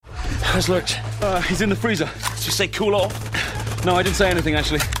How's Lurch? He's in the freezer. Did you say cool off? No, I didn't say anything,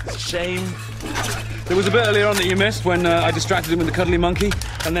 actually. It's a shame. There was a bit earlier on that you missed when I distracted him with the cuddly monkey,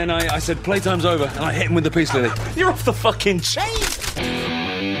 and then I said, playtime's over, and I hit him with the peace lily. You're off the fucking chain.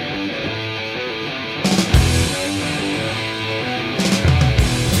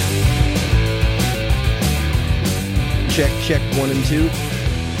 Check 1 and 2.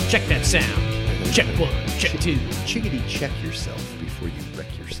 Check that sound. Check 1, check 2. Chickadee, check yourself before you wreck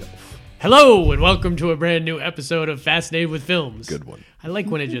yourself. Hello, and welcome to a brand new episode of Fascinated with Films. Good one. I like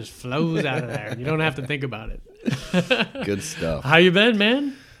when it just flows out of there. You don't have to think about it. Good stuff. How you been,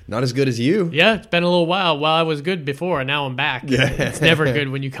 man? Not as good as you. Yeah, it's been a little while. Well, I was good before, and now I'm back. Yeah. It's never good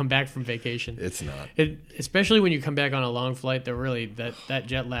when you come back from vacation. It's not. Especially when you come back on a long flight, that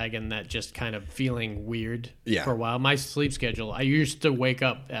jet lag and that just kind of feeling weird for a while. My sleep schedule, I used to wake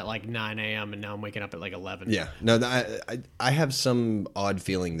up at like 9 a.m., and now I'm waking up at like 11. Yeah. No, I have some odd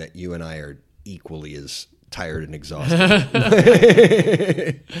feeling that you and I are equally as tired and exhausted.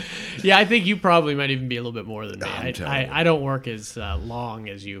 Yeah, I think you probably might even be a little bit more than me. I'm I don't work as long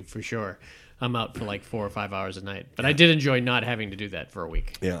as you, for sure. I'm out for like 4 or 5 hours a night. But I did enjoy not having to do that for a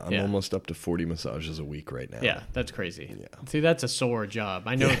week. Yeah, I'm almost up to 40 massages a week right now. Yeah, that's crazy. Yeah. See, that's a sore job.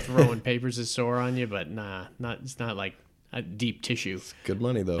 I know throwing papers is sore on you, but it's not like a deep tissue. Good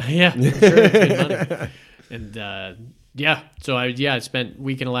money, though. Yeah, for sure, it's good money. And so I spent a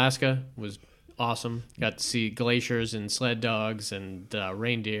week in Alaska. Was awesome. Got to see glaciers and sled dogs and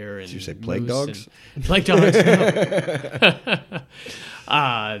reindeer and. Did you say plague dogs? Plague dogs.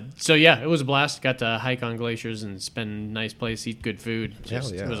 No. So yeah, it was a blast. Got to hike on glaciers and spend a nice place, eat good food.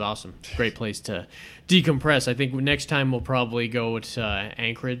 It was awesome. Great place to decompress. I think next time we'll probably go to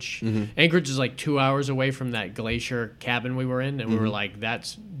Anchorage. Mm-hmm. Anchorage is like 2 hours away from that glacier cabin we were in, and we were like,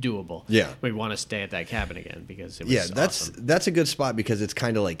 that's doable. Yeah. We want to stay at that cabin again because it was awesome. That's a good spot because it's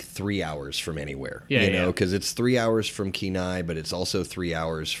kind of like 3 hours from anywhere. Yeah, you know, because it's 3 hours from Kenai, but it's also 3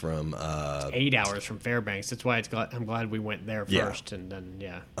 hours from 8 hours from Fairbanks. That's why I'm glad we went there first, and then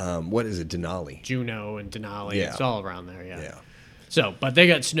what is it, Denali? Juneau and Denali. Yeah. It's all around there. Yeah. So, but they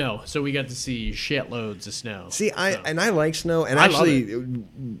got snow, so we got to see shitloads of snow. See, I like snow, and actually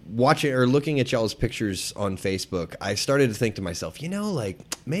watching or looking at y'all's pictures on Facebook, I started to think to myself, like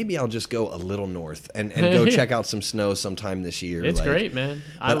maybe I'll just go a little north and go check out some snow sometime this year. It's great, man.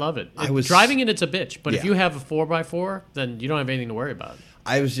 I love it. Driving it, it's a bitch, but if you have a 4x4, then you don't have anything to worry about.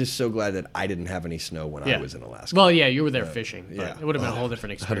 I was just so glad that I didn't have any snow when I was in Alaska. Well, yeah, you were there fishing. But it would have been a whole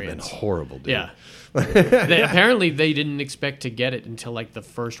different experience. That would have been horrible, dude. Yeah. Apparently, they didn't expect to get it until like the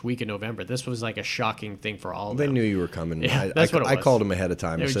first week in November. This was like a shocking thing for all of them. They knew you were coming. Yeah, that's what it was. I called them ahead of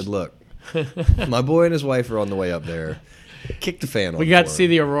time. I said, look, my boy and his wife are on the way up there. Kick the fan on. We got to see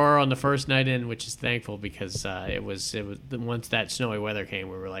the aurora on the first night in, which is thankful because it was once that snowy weather came,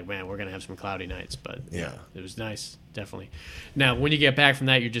 we were like, man, we're gonna have some cloudy nights. But it was nice, definitely. Now, when you get back from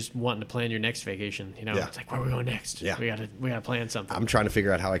that, you're just wanting to plan your next vacation. It's like, where are we going next? Yeah, we gotta plan something. I'm trying to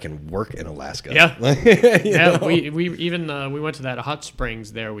figure out how I can work in Alaska. Yeah, we even we went to that hot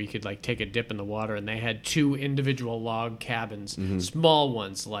springs there. We could like take a dip in the water, and they had 2 individual log cabins, small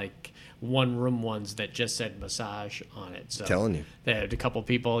ones like. 1-room ones that just said massage on it. So telling you, they had a couple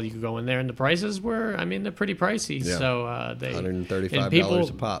people you could go in there, and the prices were, they're pretty pricey. Yeah. So they $135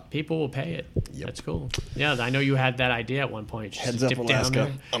 a pop. People will pay it. Yep. That's cool. Yeah, I know you had that idea at one point. Just Heads to up, dip Alaska. Down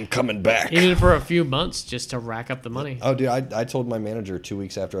there. I'm coming back. Even for a few months, just to rack up the money. Oh, dude, I told my manager 2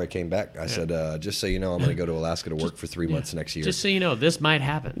 weeks after I came back. I said, just so you know, I'm going to go to Alaska to work for 3 months next year. Just so you know, this might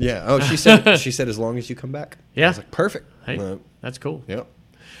happen. Yeah. Oh, she said as long as you come back. Yeah. I was like, perfect. Hey, that's cool. Yep.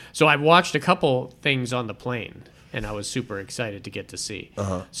 So I watched a couple things on the plane, and I was super excited to get to see.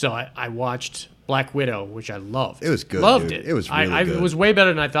 So I watched Black Widow, which I loved. It was good. Loved dude. it. It was really good. It was way better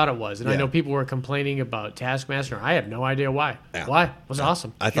than I thought it was. And I know people were complaining about Taskmaster. I have no idea why. Yeah. Why? It was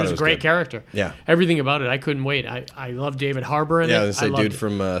awesome. I thought he was it a great good. character. Yeah. Everything about it. I couldn't wait. I love David Harbour in it. Yeah, I loved dude it.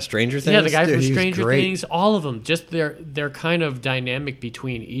 from Stranger Things. Yeah, the guy dude, from he was Stranger great. Things. All of them. Just their kind of dynamic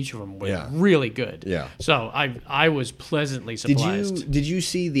between each of them was Yeah. really good. Yeah. So I was pleasantly surprised. Did you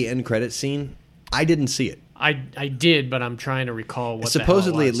see the end credit scene? I didn't see it. I did, but I'm trying to recall what Supposedly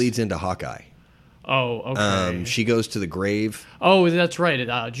the hell it it was. leads into Hawkeye. Oh, okay. She goes to the grave. Oh, that's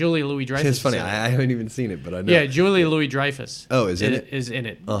right. Julia Louis-Dreyfus. It's funny. is in it. I haven't even seen it, but I know. Yeah, Julia Louis-Dreyfus. Oh, is in it? Is in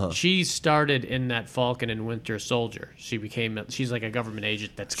it. Uh-huh. She started in that Falcon and Winter Soldier. She's like a government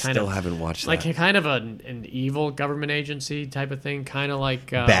agent that's kind Still of haven't watched like that. kind of an evil government agency type of thing, kind of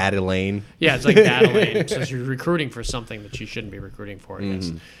like Bad Elaine. Yeah, it's like Bad Elaine. So she's recruiting for something that she shouldn't be recruiting for, I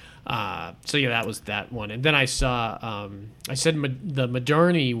guess. So yeah, that was that one, and then I saw the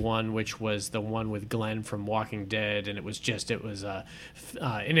Modernity one, which was the one with Glenn from Walking Dead, and it was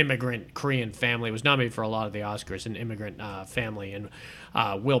an immigrant Korean family. It was nominated for a lot of the Oscars, an immigrant family, and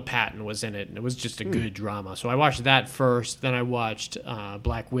Will Patton was in it, and it was just a good drama. So I watched that first, then I watched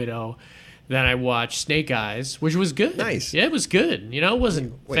Black Widow. Then I watched Snake Eyes, which was good. Nice. Yeah, it was good. It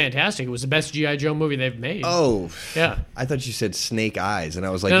wasn't fantastic. It was the best G.I. Joe movie they've made. Oh. Yeah. I thought you said Snake Eyes, and I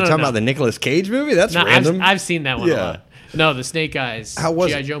was like, No, you're no, talking no. about the Nicolas Cage movie? That's No, random. I've seen that one a Yeah. lot. No, the Snake Eyes How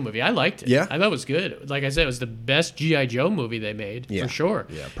was G.I. it? Joe movie. I liked it. Yeah? I thought it was good. Like I said, it was the best G.I. Joe movie they made, Yeah. for sure.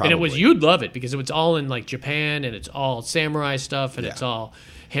 Yeah, And it was, probably. you'd love it because it was all in like Japan, and it's all samurai stuff, and Yeah. it's all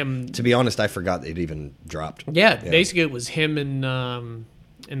him. To be honest, I forgot it even dropped. Yeah, basically it was him and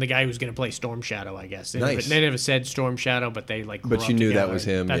the guy who was going to play Storm Shadow, I guess. Nice. They never said Storm Shadow, but they like. But grew you up knew that together. was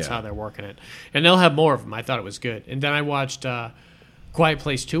him, That's yeah. how they're working it, and they'll have more of them. I thought it was good, and then I watched Quiet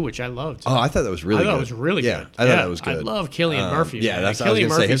Place 2, which I loved. Oh, I thought that was really good. I thought it was really yeah, good. I thought that was good. I love Cillian Murphy. Yeah, man. that's Like, what I was Cillian going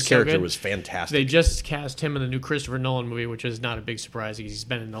to say. His Murphy's so character good. was fantastic. They just cast him in the new Christopher Nolan movie, which is not a big surprise because he's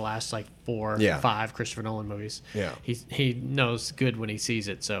been in the last like 4 Yeah. 5 Christopher Nolan movies. Yeah. He knows good when he sees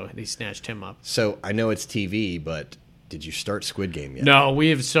it, so they snatched him up. So I know it's TV, but did you start Squid Game yet? No, we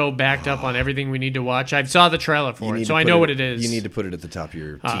have so backed up on everything we need to watch. I saw the trailer You for need it, to so I put know what it is. You need to put it at the top of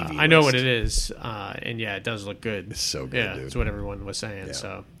your TV. I know list. what it is, and yeah, it does look good. It's so good, Yeah, dude. that's what everyone was saying. Yeah.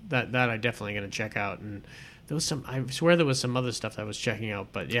 So that I definitely going to check out. And there was some. I swear there was some other stuff that I was checking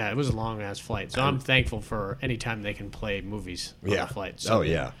out, but yeah, it was a long ass flight. So I'm thankful for any time they can play movies on Yeah. a flight. So, Oh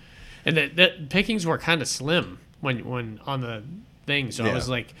yeah. and the pickings were kind of slim when on the thing. So I Yeah. was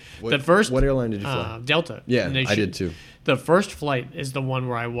like, What- the first. what airline did you fly? Delta. Yeah, And they I did too. The first flight is the one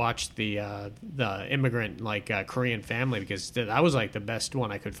where I watched the immigrant Korean family because that was like the best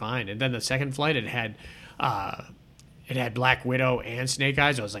one I could find. And then the second flight it had Black Widow and Snake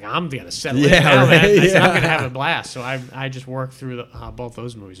Eyes. I was like, I'm gonna settle Yeah, in now, man. right, I said, I'm yeah. gonna have a blast. So I just worked through both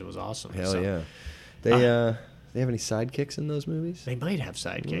those movies. It was awesome. Hell So, yeah. They have any sidekicks in those movies? They might have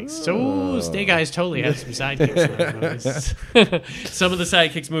sidekicks. So Snake Eyes totally have some sidekicks in those movies. Some of the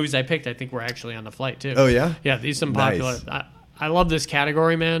sidekicks movies I picked, I think, were actually on the flight too. Oh, yeah? Yeah, these some popular. Nice. I love this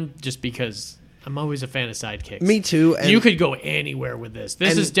category, man, just because I'm always a fan of sidekicks. Me too. And You could go anywhere with this.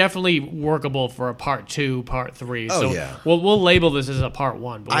 This and- is definitely workable for a part 2, part 3. Oh, so yeah. we'll label this as a part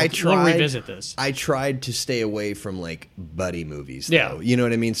 1, but we'll revisit this. I tried to stay away from like buddy movies. Though. Yeah. You know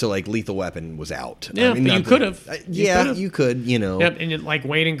what I mean. So like Lethal Weapon was out. Yeah, I mean, but not you that- could have. Yeah, could've. you could. You know. Yep, and like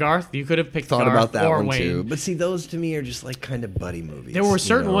Wayne and Garth, you could have picked Thought Garth about that or one Wayne. too. But see, those to me are just like kind of buddy movies. There were you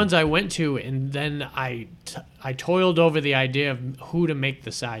certain know? ones I went to, and then I toiled over the idea of who to make the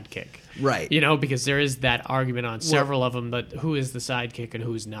sidekick. Right. You know, because there is that argument on several of them that who is the sidekick and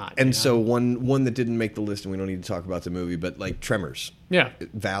who's not. And you know? so one that didn't make the list, and we don't need to talk about the movie, but like Tremors. yeah.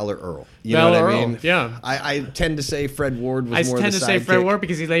 Val or Earl. You Val know what or I Earl, mean? yeah. I tend to say Fred Ward was I more tend the to say Fred sidekick. Ward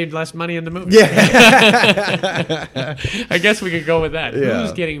because he laid less money in the movie. Yeah. I guess we could go with that. Yeah.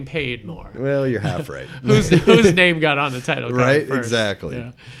 Who's getting paid more? Well, you're half right. Whose name got on the title card Right, first. exactly.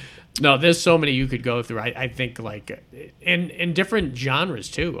 Yeah. No, there's so many you could go through. I think like in different genres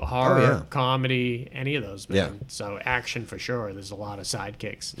too, horror, yeah. comedy, any of those. Man. Yeah. So action for sure. There's a lot of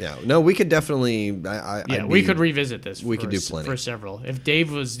sidekicks. Yeah. No, we could definitely. We could revisit this. we could do plenty. for several. If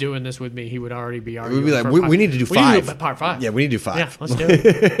Dave was doing this with me, he would already be arguing. We'd be like, for we need to do We need to 5. part 5. Yeah, we need to do 5. Yeah, let's do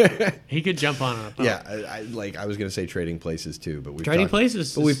it. He could jump on it. Yeah, I was going to say Trading Places too, but Trading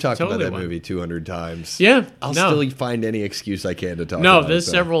Places But we've is talked totally about that one. movie 200 times. Yeah, I'll no. still find any excuse I can to talk. No, about there's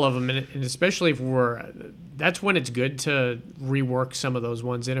it, so. several of them, and especially if that's when it's good to rework some of those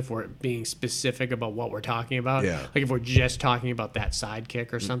ones in if we're being specific about what we're talking about. Yeah. Like if we're just talking about that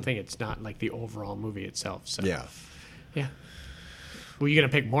sidekick or something, it's not like the overall movie itself. So Yeah. yeah. Were you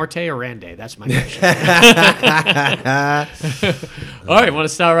gonna pick Morte or Rande? That's my question. All right, want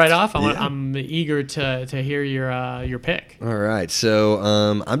to start right off? I'm eager to hear your pick. All right, so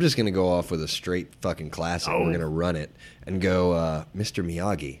I'm just gonna go off with a straight fucking classic. Oh. We're gonna run it and go Mr.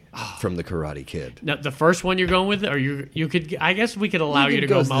 Miyagi from The Karate Kid. Now, the first one you're going with, or you could? I guess we could allow you to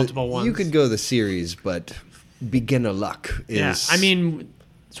go multiple ones. You could go the series, but beginner luck is. Yeah, I mean,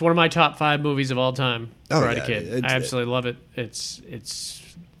 it's one of my top 5 movies of all time. Oh, Karate yeah, Kid. I absolutely love it. It's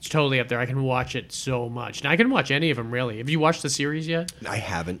totally up there. I can watch it so much. Now I can watch any of them really. Have you watched the series yet? I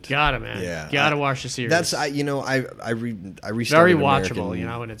haven't. Gotta, man. Yeah, Gotta watch the series. That's I restarted very American- watchable, you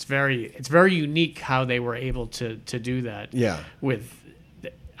know, and it's very unique how they were able to do that. Yeah. With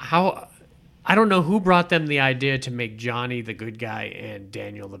how I don't know who brought them the idea to make Johnny the good guy and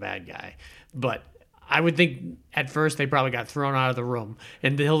Daniel the bad guy, but I would think at first they probably got thrown out of the room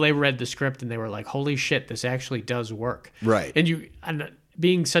until they read the script and they were like, "Holy shit, this actually does work!" Right. And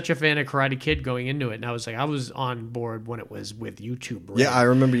being such a fan of Karate Kid going into it, and I was on board when it was with YouTube Red. Yeah, I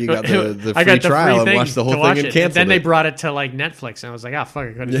remember you got the free trial and watched the whole thing and canceled Then they it. brought it to like Netflix, and I was like, fuck,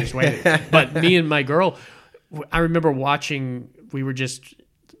 I could have just waited. But me and my girl, I remember watching, we were just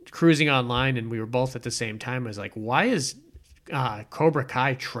cruising online, and we were both at the same time. I was like, why is Cobra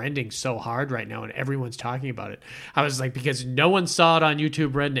Kai trending so hard right now and everyone's talking about it? I was like, because no one saw it on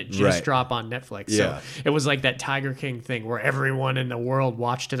YouTube Red and it just dropped on Netflix. Yeah. So it was like that Tiger King thing where everyone in the world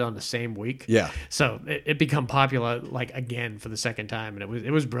watched it on the same week. Yeah. So it became popular like again for the second time, and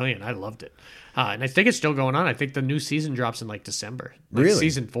it was brilliant. I loved it. And I think it's still going on. I think the new season drops in like December. Like really?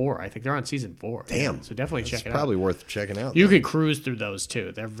 Season 4. I think they're on season 4. Damn. So definitely check it out. Probably worth checking out. You could cruise through those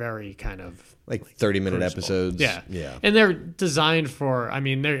too. They're very kind of like 30-minute cruisable. episodes. Yeah. Yeah. And they're designed for, I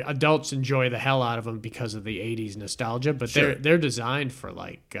mean, they're adults enjoy the hell out of them because of the 80s nostalgia, but Sure. they're designed for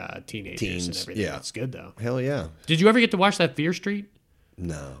like teenagers Teens, and everything. yeah. It's good though. Hell yeah. Did you ever get to watch that Fear Street?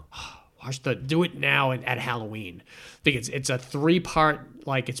 No. Do it now at Halloween. I think it's a 3-part,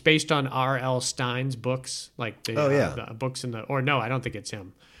 like it's based on R.L. Stein's books, like the, the books in the, or no, I don't think it's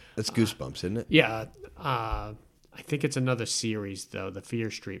him. That's Goosebumps, isn't it? Yeah, I think it's another series though, the Fear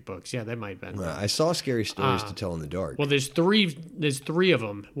Street books. Yeah, that might have been. I saw Scary Stories to Tell in the Dark. Well, there's three of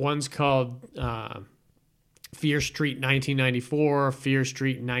them. One's called Fear Street 1994, Fear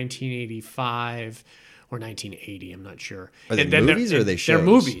Street 1985. Or 1980, I'm not sure. Are they movies or are they shows? They're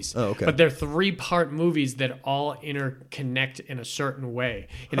movies. Oh, okay. But they're 3-part movies that all interconnect in a certain way.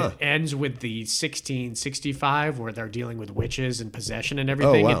 And it ends with the 1665, where they're dealing with witches and possession and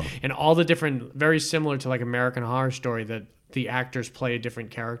everything. Oh, wow. And all the different, very similar to like American Horror Story, that the actors play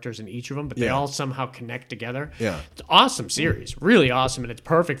different characters in each of them, but they all somehow connect together. Yeah. It's an awesome series. Really awesome. And it's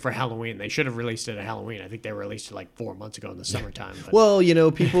perfect for Halloween. They should have released it at Halloween. I think they released it like 4 months ago in the summertime. But Well, you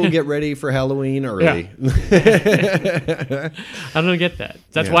know, people get ready for Halloween early. I don't get that.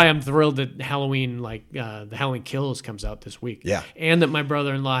 That's why I'm thrilled that Halloween, like the Halloween Kills, comes out this week. Yeah. And that my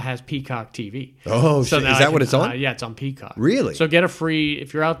brother-in-law has Peacock TV. Oh, so shit. now Is that what it's on? Yeah, it's on Peacock. Really? So get a free,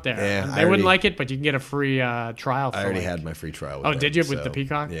 if you're out there. Yeah, They wouldn't like it, but you can get a free trial. For I already had my free trial with Oh, them, did you with so, the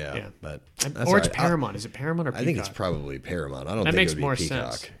Peacock? Yeah. But or it's all right. Paramount. Is it Paramount or Peacock? I think it's probably Paramount. I don't That think makes it would more be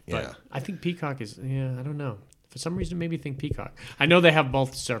Peacock. sense. Yeah. But I think Peacock is, I don't know. For some reason, it made me think Peacock. I know they have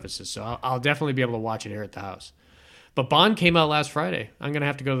both services, so I'll definitely be able to watch it here at the house. But Bond came out last Friday. I'm going to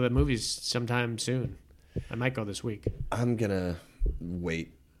have to go to the movies sometime soon. I might go this week. I'm going to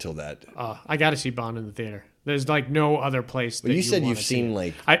wait till that. I got to see Bond in the theater. There's like no other place. But you said you've see seen it.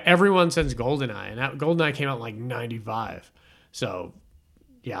 like... everyone sends GoldenEye, and GoldenEye came out in like 95. So,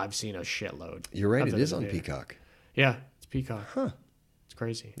 yeah, I've seen a shitload. You're right, it is on theater. Peacock. Yeah, it's Peacock. Huh. It's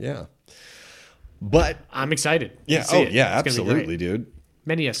crazy. Yeah. But... I'm excited. Yeah, to see it. yeah, It's gonna be absolutely, great. dude.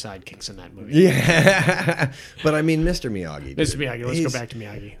 Many a sidekicks in that movie. Yeah. But I mean, Mr. Miyagi. Dude, Mr. Miyagi. Let's go back to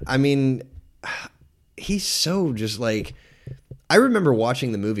Miyagi. I mean, he's so just like... I remember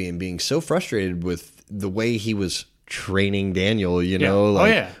watching the movie and being so frustrated with the way he was training Daniel, you know,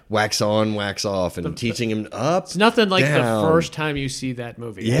 like wax on, wax off, and teaching him up. It's nothing like down. the first time you see that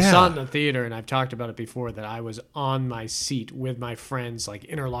movie. I Yeah. saw it in the theater, and I've talked about it before, that I was on my seat with my friends, like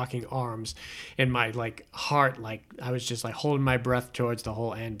interlocking arms, and my like heart, like I was just like holding my breath towards the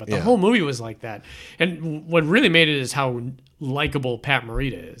whole end. But the whole movie was like that. And what really made it is how likable Pat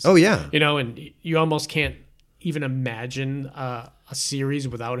Morita is. Oh, yeah. You know, and you almost can't even imagine a series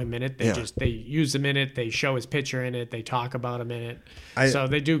without him in it. They use him in it. They show his picture in it. They talk about him in it. So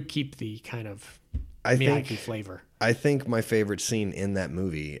they do keep the kind of Miyagi flavor. I think my favorite scene in that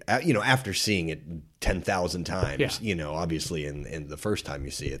movie, you know, after seeing it 10,000 times, you know, obviously in the first time you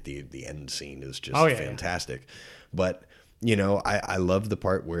see it, the end scene is just fantastic. But, you know, I love the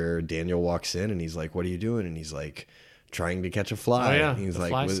part where Daniel walks in and he's like, "What are you doing?" And he's like, "Trying to catch a fly." Oh, yeah. He's The like,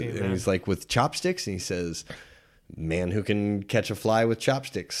 fly scene, and he's like, "With chopsticks?" And he says, "Man who can catch a fly with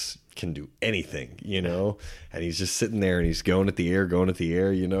chopsticks can do anything," you know? And he's just sitting there and he's going at the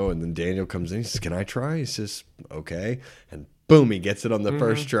air, you know? And then Daniel comes in, he says, "Can I try?" He says, "Okay." And boom, he gets it on the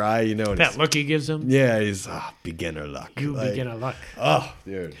first try, you know? And That look he gives him. yeah, he's beginner luck. You beginner luck. Oh,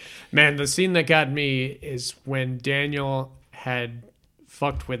 dude. Man, the scene that got me is when Daniel had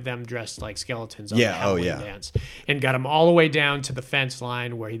fucked with them dressed like skeletons on the Halloween dance, and got him all the way down to the fence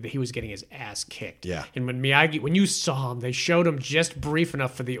line where he was getting his ass kicked. Yeah. And when you saw him, they showed him just brief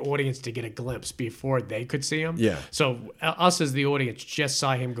enough for the audience to get a glimpse before they could see him. Yeah. So us as the audience just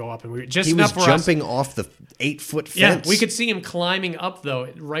saw him go up, and we were just He was enough for us. jumping off the 8-foot fence. Yeah, we could see him climbing up, though,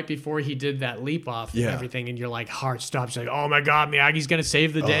 right before he did that leap off and Yeah. everything, and your like heart stops. Like, oh my God, Miyagi's going to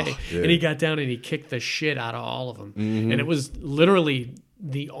save the day. dude. And he got down and he kicked the shit out of all of them. And it was literally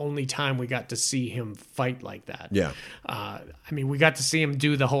the only time we got to see him fight like that. Yeah. I mean, we got to see him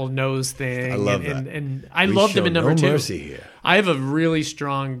do the whole nose thing. I love and, that. And I We loved him in show number no 2. mercy here. I have a really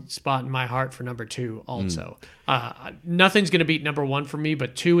strong spot in my heart for number 2 also. Nothing's going to beat number 1 for me,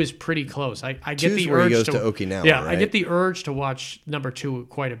 but 2 is pretty close. I get Two's the where he urge goes to Okinawa, Yeah, I right? get the urge to watch number 2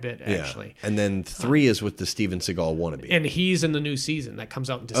 quite a bit, actually. And then 3 is with the Steven Seagal wannabe. And he's in the new season that comes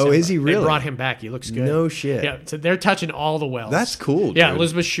out in December. Oh, is he really? They brought him back. He looks good. No shit. Yeah, so they're touching all the wells. That's cool, Yeah, dude.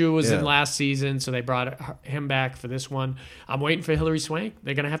 Elizabeth Shue was in Yeah. last season, so they brought him back for this one. I'm waiting for Hilary Swank.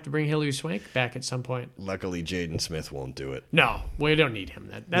 They're going to have to bring Hilary Swank back at some point. Luckily, Jaden Smith won't do it. No, we don't need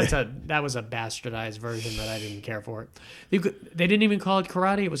him. That was a bastardized version that I didn't care for. They didn't even call it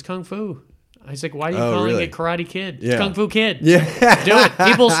karate. It was kung fu. I was like, why are you calling really? it Karate Kid? Yeah. It's Kung Fu Kid. Yeah. Do it.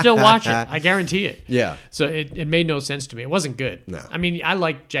 People still watch it. I guarantee it. Yeah. So it made no sense to me. It wasn't good. No. I mean, I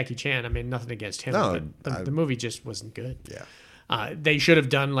like Jackie Chan. I mean, nothing against him. No, but the movie just wasn't good. Yeah. They should have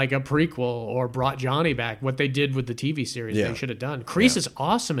done like a prequel or brought Johnny back. What they did with the TV series, Yeah. they should have done. Kreese is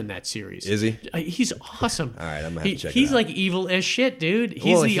awesome in that series. Is he? He's awesome. All right, I'm gonna have to check it He's out. like evil as shit, dude. He's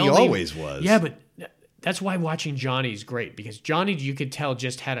Well, the he only, always was. Yeah, but that's why watching Johnny's great, because Johnny, you could tell,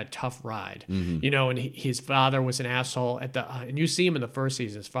 just had a tough ride. Mm-hmm. You know, and his father was an asshole at the. And you see him in the first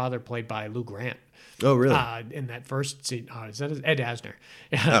season. His father, played by Lou Grant. Oh, really? In that first scene, is that Ed Asner?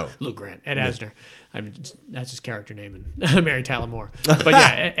 Oh. Lou Grant, Ed Asner. That's his character name in Mary Tyler Moore. But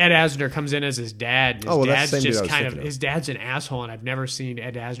yeah, Ed Asner comes in as his dad. And his Oh, well, that's dad's the same dude I just was kind of thinking of. his dad's an asshole, and I've never seen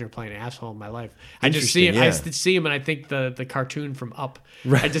Ed Asner play an asshole in my life. I just see him. Interesting, I yeah. see him, and I think the cartoon from Up.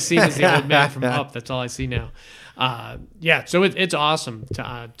 I just see him as the old man from Up. That's all I see now. Yeah, so it's awesome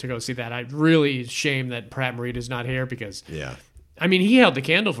to go see that. I really shame that Pratt Morita's not here, because Yeah. I mean, he held the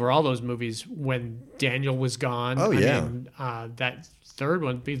candle for all those movies when Daniel was gone. Oh, yeah. I mean, that third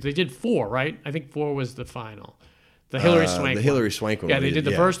one, they did 4, right? I think 4 was the final. The Hilary Swank. The Hilary Swank one. Yeah, they did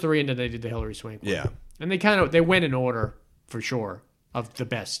the first 3, and then they did the Hilary Swank one. Yeah. And they went in order for sure of the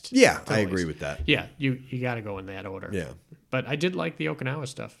best. Yeah, I toys. agree with that. Yeah, you got to go in that order. Yeah. But I did like the Okinawa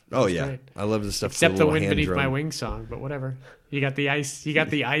stuff. That Oh was yeah, great. I love the stuff. Except with the little wind hand beneath drum. my wings song, but whatever. You got the ice.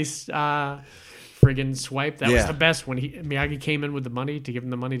 Friggin' swipe. That was Yeah. the best when Miyagi came in with the money to give him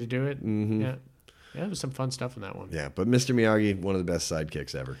the money to do it. Mm-hmm. Yeah, there was some fun stuff in that one. Yeah, but Mr. Miyagi, one of the best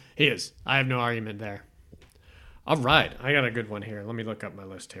sidekicks ever. He is. I have no argument there. All right, I got a good one here. Let me look up my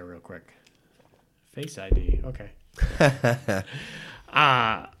list here real quick. Face ID. Okay.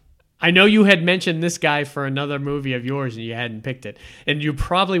 I know you had mentioned this guy for another movie of yours, and you hadn't picked it, and you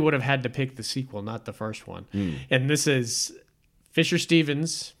probably would have had to pick the sequel, not the first one. And this is Fisher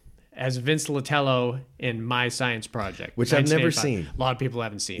Stevens as Vince Latello in My Science Project, Which I've never 1985. seen. A lot of people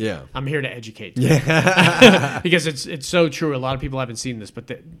haven't seen. Yeah. I'm here to educate. Yeah, because it's so true. A lot of people haven't seen this, but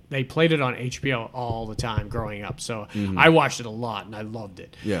they played it on HBO all the time growing up. So I watched it a lot, and I loved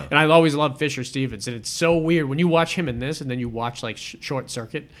it. Yeah. And I always loved Fisher Stevens, and it's so weird when you watch him in this, and then you watch like Short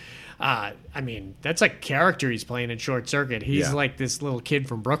Circuit. I mean, that's a character he's playing in Short Circuit. He's Yeah. like this little kid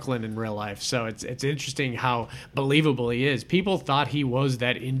from Brooklyn in real life. So it's interesting how believable he is. People thought he was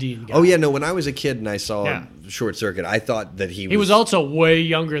that Indian guy. Oh yeah, no. When I was a kid and I saw Yeah. Short Circuit, I thought that He was also way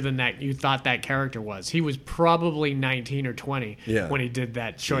younger than that. You thought that character was. He was probably 19 or 20 Yeah. when he did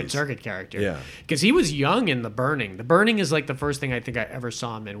that Short Jeez. Circuit character. Yeah. Because he was young in The Burning. The Burning is like the first thing I think I ever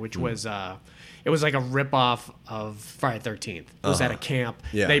saw him in, which was it was like a ripoff of Friday the 13th. It was at a camp.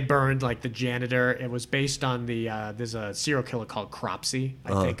 Yeah. They burned like the janitor. It was based on there's a serial killer called Cropsey,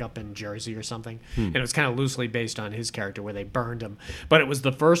 I think, up in Jersey or something. And it was kind of loosely based on his character where they burned him. But it was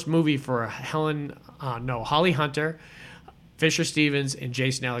the first movie for Holly Hunter, Fisher Stevens, and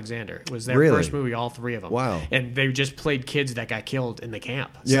Jason Alexander. It was their Really? first movie, all 3 of them. Wow. And they just played kids that got killed in the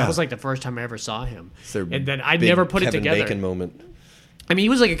camp. So Yeah. that was like the first time I ever saw him. It's their And then I big never put it Kevin together. Bacon moment. I mean, he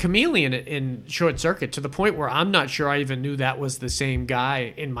was like a chameleon in Short Circuit, to the point where I'm not sure I even knew that was the same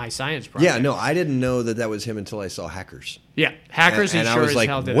guy in My Science Project. Yeah, no, I didn't know that was him until I saw Hackers. Yeah, Hackers and he I sure was as like,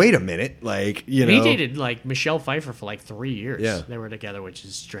 hell did. wait a minute, like you know, He dated like Michelle Pfeiffer for like 3 years. Yeah. They were together, which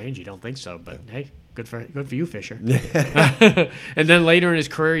is strange. You don't think so, but hey, good for you, Fisher. And then later in his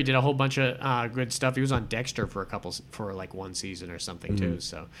career, he did a whole bunch of good stuff. He was on Dexter for like 1 season or something too.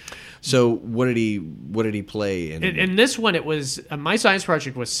 So So what did he play in? in this one, it was My Science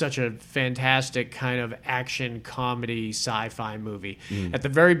Project was such a fantastic kind of action comedy sci-fi movie. At the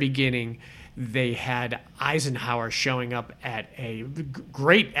very beginning, they had Eisenhower showing up at a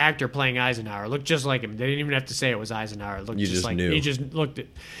great actor playing Eisenhower. Looked just like him. They didn't even have to say it was Eisenhower. It looked You just like knew. he just looked at,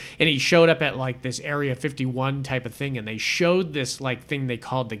 and he showed up at like this Area 51 type of thing, and they showed this like thing they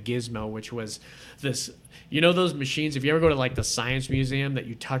called the Gizmo, which was this. You know those machines, if you ever go to like the science museum that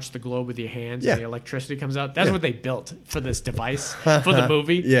you touch the globe with your hands and the electricity comes out? That's what they built for this device for the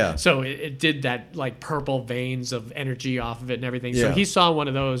movie. Yeah. So it did that like purple veins of energy off of it and everything. So Yeah. he saw one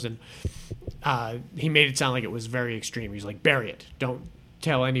of those and he made it sound like it was very extreme. He's like, bury it. Don't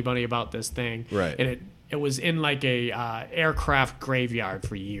tell anybody about this thing. Right. And it was in like a aircraft graveyard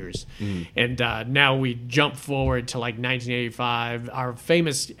for years. And now we jump forward to like 1985. Our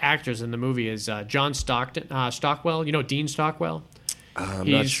famous actors in the movie is John Stockwell. You know Dean Stockwell?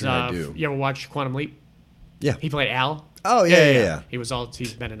 I'm not sure I do. You ever watch Quantum Leap? Yeah. He played Al. Oh, yeah.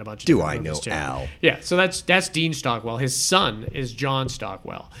 He's been in a bunch of Do different I know movies, too. Al? Yeah, so that's Dean Stockwell. His son is John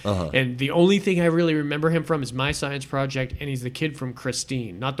Stockwell. And the only thing I really remember him from is My Science Project, and he's the kid from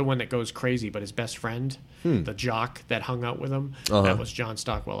Christine. Not the one that goes crazy, but his best friend, the jock that hung out with him. That was John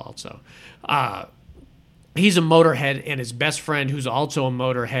Stockwell also. He's a Motorhead, and his best friend, who's also a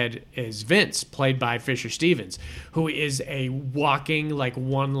Motorhead, is Vince, played by Fisher Stevens, who is a walking, like,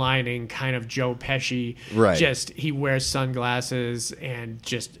 one-lining kind of Joe Pesci. Right. Just, he wears sunglasses and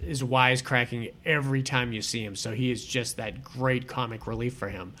just is wisecracking every time you see him. So he is just that great comic relief for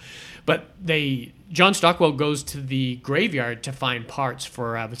him. But John Stockwell goes to the graveyard to find parts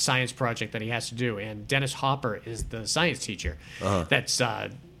for a science project that he has to do, and Dennis Hopper is the science teacher that's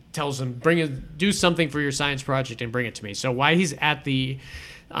tells him, do something for your science project and bring it to me. So while he's at the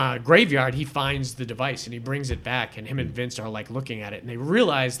graveyard, he finds the device and he brings it back, and him and Vince are like looking at it, and they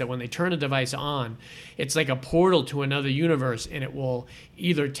realize that when they turn the device on, it's like a portal to another universe, and it will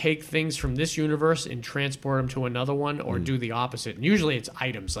either take things from this universe and transport them to another one, or do the opposite. And usually it's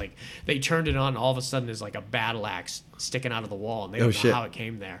items. Like they turned it on, all of a sudden there's like a battle axe sticking out of the wall, and they don't know how it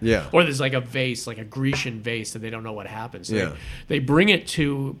came there. Yeah. Or there's like a vase, like a Grecian vase, that they don't know what happened. So Yeah. they bring it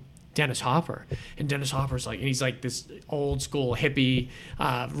to Dennis Hopper, and Dennis Hopper's like, and he's like this old school hippie,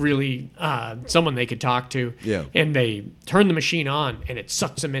 really someone they could talk to. Yeah. And they turn the machine on, and it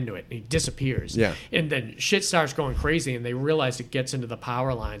sucks him into it, and he disappears. Yeah. And then shit starts going crazy, and they realize it gets into the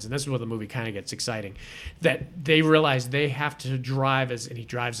power lines, and this is where the movie kind of gets exciting. That they realize they have to drive and he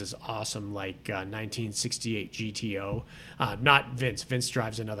drives this awesome like 1968 GTO. Not Vince. Vince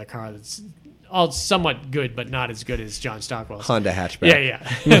drives another car that's all somewhat good, but not as good as John Stockwell's. Honda hatchback.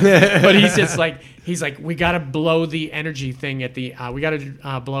 Yeah. But he's just like, we got to blow the energy thing at the, we got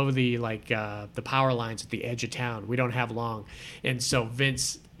to blow the the power lines at the edge of town. We don't have long. And so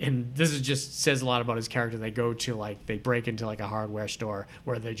Vince, and this is just says a lot about his character. They go to they break into like a hardware store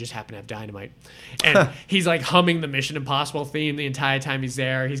where they just happen to have dynamite, and he's like humming the Mission Impossible theme the entire time he's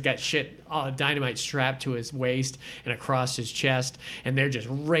there. He's got dynamite strapped to his waist and across his chest, and they're just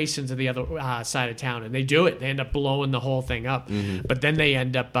racing to the other side of town, and they do it. They end up blowing the whole thing up, but then they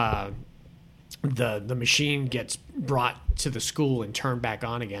end up. The machine gets brought to the school and turned back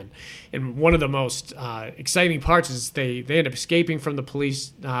on again. And one of the most exciting parts is they end up escaping from the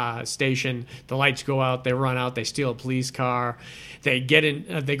police station. The lights go out. They run out. They steal a police car. They get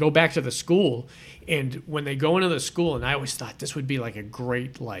in. They go back to the school. And when they go into the school, and I always thought this would be like a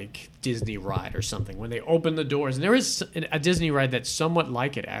great Disney ride or something. When they open the doors, and there is a Disney ride that's somewhat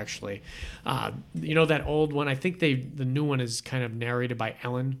like it actually. You know that old one? I think the new one is kind of narrated by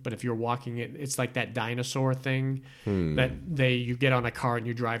Ellen, but if you're walking it, it's like that dinosaur thing that you get on a car and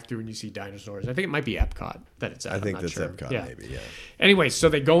you drive through and you see dinosaurs. I think it might be Epcot that it's at. I think I'm not that's sure. Epcot, maybe, yeah. Anyway, so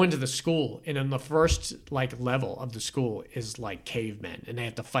they go into the school, and in the first level of the school is cavemen, and they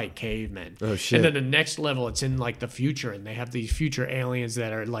have to fight cavemen. Oh shit! And then the next level, it's in the future, and they have these future aliens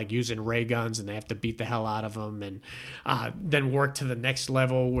that are using ray guns, and they have to beat the hell out of them, and then work to the next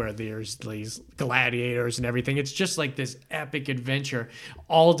level where there's these gladiators and everything. It's just this epic adventure,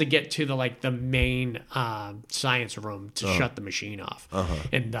 all to get to the main science room to shut the machine off.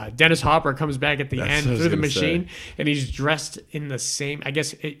 And Dennis Hopper comes back at the end through the machine, and he's dressed in the same. I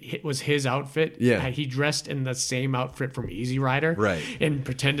guess it was his outfit. Yeah, he dressed in the same outfit from Easy Rider, right? And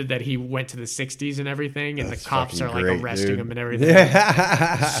pretended that he went to the '60s and everything, and that's the cops are great, arresting dude. him and everything.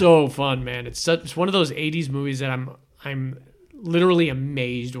 Yeah. So fun, man! It's one of those '80s movies that I'm literally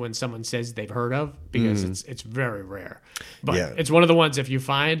amazed when someone says they've heard of, because it's very rare. But it's one of the ones, if you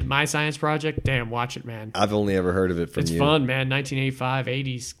find My Science Project, damn, watch it, man. I've only ever heard of it from you. It's fun, man. 1985,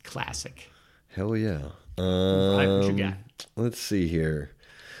 80s classic. Hell yeah. What you got? Let's see here.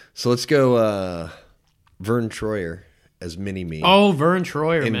 So let's go Vern Troyer as Mini-Me. Oh, Vern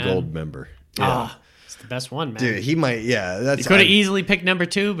Troyer, and man. Goldmember. Yeah. the best one, man. Dude, he might. Yeah, that's. You could have easily picked number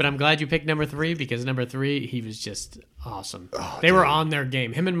 2, but I'm glad you picked number 3 because number 3, he was just awesome. They were on their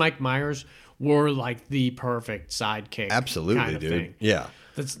game. Him and Mike Myers were like the perfect sidekick. Absolutely, kind of dude. Thing. Yeah.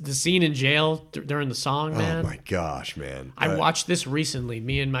 The scene in jail during the song, man. Oh my gosh, man! I watched this recently.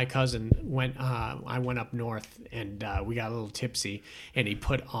 Me and my cousin went. I went up north and we got a little tipsy, and he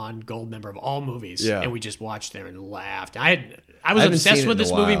put on Goldmember of all movies, and we just watched there and laughed. I was obsessed with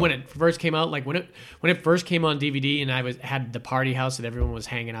this movie when it first came out. Like when it first came on DVD, and I had the party house that everyone was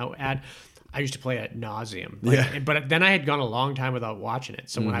hanging out at. I used to play at nauseum. But then I had gone a long time without watching it.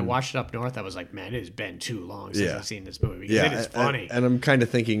 So when I watched it up north, I was like, man, it has been too long since I've seen this movie. Because it is funny. And I'm kind of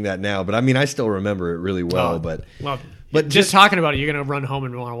thinking that now. But I mean, I still remember it really well. But just talking about it, you're going to run home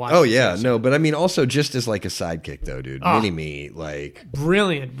and want to watch it. Oh, yeah. No, but I mean, also just as like a sidekick, though, dude. Mini-Me, like...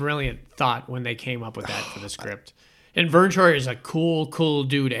 Brilliant thought when they came up with that for the script. And Vern Troyer is a cool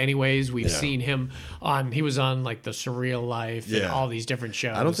dude anyways. We've seen him he was on like The Surreal Life and all these different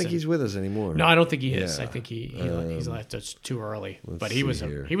shows. I don't think he's with us anymore. No, I don't think he is. I think he's left us too early. But he was a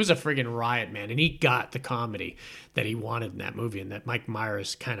friggin' riot, man. And he got the comedy that he wanted in that movie and that Mike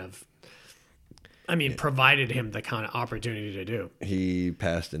Myers kind of, provided him the kind of opportunity to do. He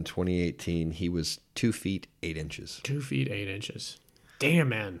passed in 2018. He was 2 feet 8 inches. 2 feet 8 inches. Damn,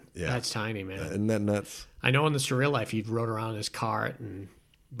 man. Yeah. That's tiny, man. Isn't that nuts? I know in The Surreal Life he rode around in his cart,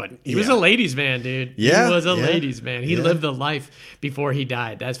 but he was a ladies' man, dude. Yeah, he was a ladies' man. He lived the life before he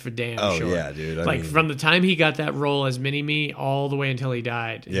died. That's for damn sure. Oh, yeah, dude. I mean, from the time he got that role as Mini-Me all the way until he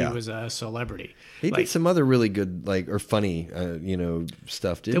died, he was a celebrity. He did some other really good, or funny,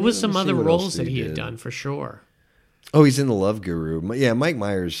 stuff. There was some other roles that he had done, for sure. Oh, he's in The Love Guru. Yeah, Mike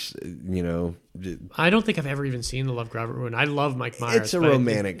Myers, I don't think I've ever even seen The Love Guru, and I love Mike Myers. It's a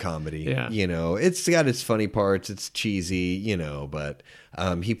romantic comedy. Yeah. It's got its funny parts. It's cheesy, but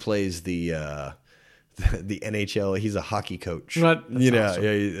he plays the NHL. He's a hockey coach.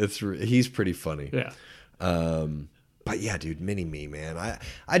 Awesome. He's pretty funny. Yeah. But yeah, dude, Mini-Me, man.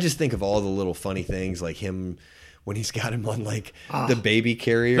 I just think of all the little funny things like him when he's got him on like the baby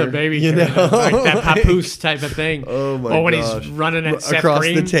carrier. The baby carrier. Like that papoose type of thing. Oh my god. Or when he's running at Seth across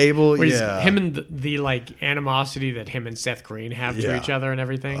Green, the table. Him and the like animosity that him and Seth Green have to each other and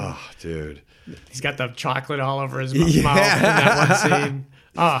everything. Oh, dude. He's got the chocolate all over his mouth in that one scene.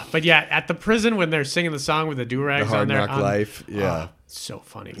 But yeah, at the prison when they're singing the song with the do-rags on there. Hard Knock Life. Yeah. So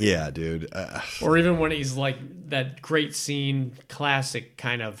funny. Man. Yeah, dude. Or even when he's like that great scene, classic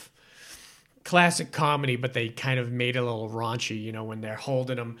comedy, but they kind of made it a little raunchy, when they're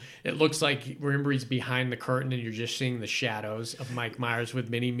holding him. It looks like, remember, he's behind the curtain and you're just seeing the shadows of Mike Myers with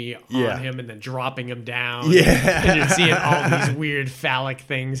Mini-Me on him and then dropping him down. Yeah. And you're seeing all these weird phallic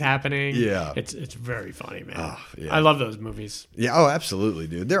things happening. Yeah. It's very funny, man. Oh, yeah. I love those movies. Yeah, oh, absolutely,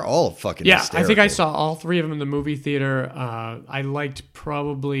 dude. They're all fucking hysterical. I think I saw all 3 of them in the movie theater. I liked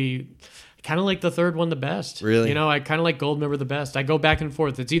kind of like the third one the best. Really? I kind of like Goldmember the best. I go back and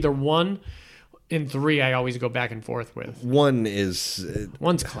forth. It's either 1 and 3 I always go back and forth with.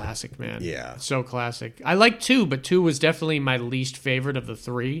 1's classic, man. Yeah. So classic. I like 2, but 2 was definitely my least favorite of the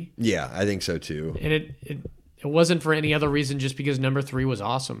 3. Yeah, I think so too. And it wasn't for any other reason, just because number 3 was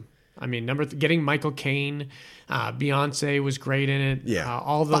awesome. Getting Michael Caine, Beyonce was great in it. Yeah,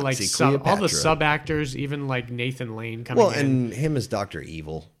 all the sub actors, even like Nathan Lane coming in. Well, and him as Dr.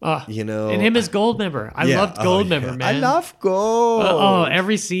 Evil. And him as Goldmember. I loved Goldmember, man. I love Gold.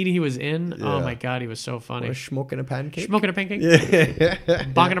 Every scene he was in. Yeah. Oh my god, he was so funny. Or smoking a pancake. Yeah.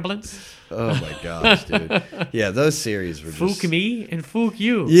 Bonking a blintz. Oh my gosh, dude. Yeah, those series were just... Fook me and fook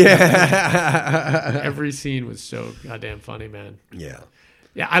you. Yeah. Every scene was so goddamn funny, man. Yeah.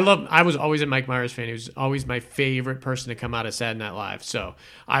 Yeah, I was always a Mike Myers fan. He was always my favorite person to come out of Saturday Night Live. So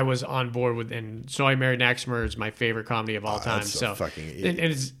I was on board with, and So I Married an Axe Murderer is my favorite comedy of all time. That's so fucking... And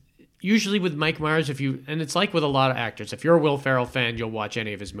it's usually with Mike Myers, and it's like with a lot of actors. If you're a Will Ferrell fan, you'll watch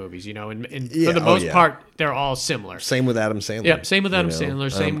any of his movies, and for the most part, they're all similar. Same with Adam Sandler. Yep, same with Adam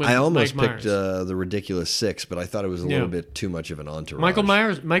Sandler. Same with I almost Mike picked The Ridiculous Six, but I thought it was a little bit too much of an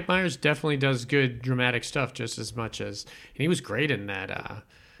entourage. Mike Myers definitely does good dramatic stuff just as much as, and he was great in that.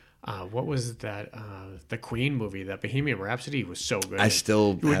 What was that? The Queen movie, that Bohemian Rhapsody, was so good. I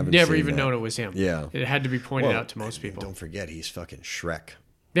still you would haven't never seen even that. known it was him. Yeah, it had to be pointed out to most people. Don't forget, he's fucking Shrek.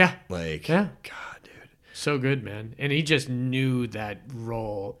 Yeah, God, dude, so good, man. And he just knew that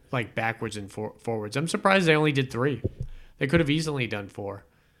role like backwards and forwards. I'm surprised they only did 3. They could have easily done 4.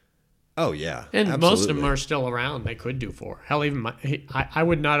 Oh yeah, and absolutely. Most of them are still around. They could do 4. Hell, even I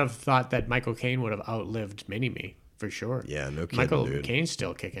would not have thought that Michael Caine would have outlived Mini-Me. For sure. Yeah, no kidding, Michael dude. Caine's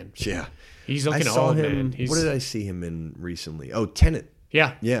still kicking. Yeah. He's looking old, man. What did I see him in recently? Oh, Tenet.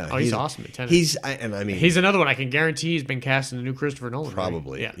 Yeah. Yeah. Oh, he's awesome at Tenet. He's another one I can guarantee he's been cast in the new Christopher Nolan.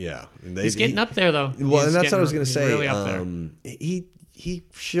 probably. Right? Yeah. He's getting up there though. Well, He's and that's what I was getting going to say. Really up there. He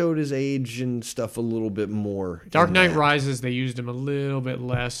showed his age and stuff a little bit more. Dark in Knight that. Rises, they used him a little bit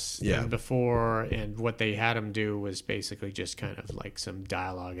less Yeah. than before, and what they had him do was basically just kind of like some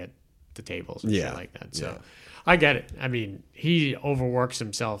dialogue at the tables and Yeah. shit like that. So Yeah. I get it. I mean, he overworks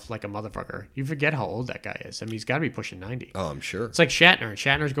himself like a motherfucker. You forget how old that guy is. I mean, he's got to be pushing 90. Oh, I'm sure. It's like Shatner.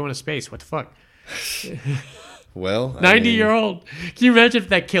 Shatner's going to space. What the fuck? Well, 90-year-old. Can you imagine if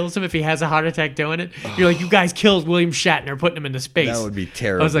that kills him if he has a heart attack doing it? You're like, you guys killed William Shatner, putting him into space. That would be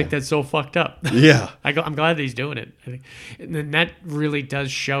terrible. I was like, that's so fucked up. Yeah. I'm glad that he's doing it. And then that really does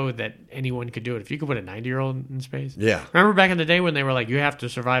show that anyone could do it. If you could put a 90-year-old in space. Yeah. Remember back in the day when they were like, you have to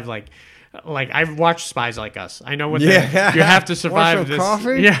survive like I've watched Spies Like Us. I know what you have to survive Want some this.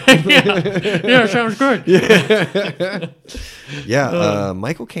 coffee? Yeah, sounds good. Yeah.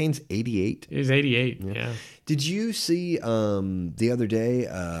 Michael Caine's 88. He's 88. Yeah. Did you see the other day?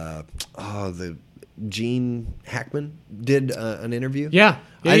 The Gene Hackman did an interview. Yeah.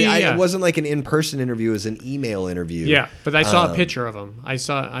 It wasn't like an in-person interview; it was an email interview. Yeah, but I saw a picture of him. I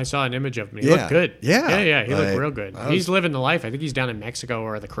saw an image of him. He looked good. Yeah. He looked real good. He's living the life. I think he's down in Mexico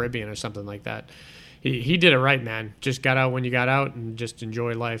or the Caribbean or something like that. He did it right, man. Just got out when you got out and just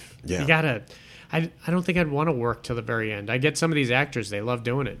enjoy life. Yeah. You gotta. I don't think I'd want to work till the very end. I get some of these actors; they love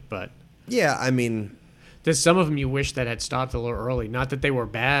doing it, but Yeah, I mean, there's some of them you wish that had stopped a little early. Not that they were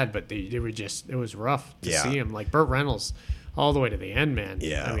bad, but they were just, it was rough to see him. Like Burt Reynolds, all the way to the end, man.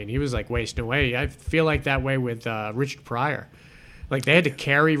 Yeah. I mean, he was like wasting away. I feel like that way with Richard Pryor. Like they had to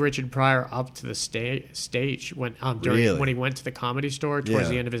carry Richard Pryor up to the stage when when he went to the Comedy Store towards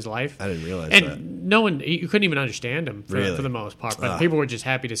the end of his life. I didn't realize and that. No one, you couldn't even understand him for the most part. But people were just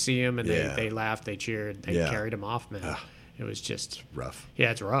happy to see him, and they laughed, they cheered, they carried him off, man. It was just rough.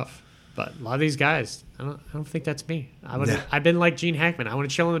 Yeah, it's rough. But a lot of these guys, I don't think that's me. I've been like Gene Hackman. I want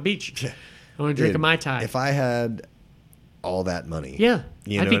to chill on the beach. I want to drink a Mai Tai. If I had all that money,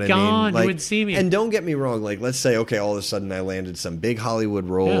 I'd be gone. Like, you would see me. And don't get me wrong. Like, let's say, okay, all of a sudden I landed some big Hollywood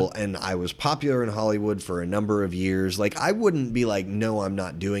role, and I was popular in Hollywood for a number of years. Like, I wouldn't be like, no, I'm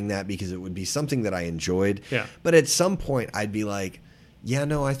not doing that, because it would be something that I enjoyed. Yeah. But at some point, I'd be like, yeah,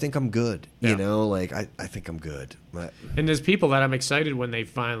 no, I think I'm good. You know, like I think I'm good. But, and there's people that I'm excited when they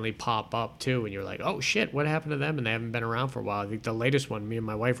finally pop up too, and you're like, oh shit, what happened to them? And they haven't been around for a while. I think the latest one, me and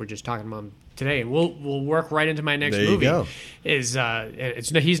my wife were just talking about today, and we'll work right into my next there you movie. go. Is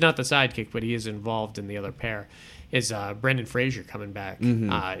he's not the sidekick, but he is involved in the other pair. Is Brendan Fraser coming back?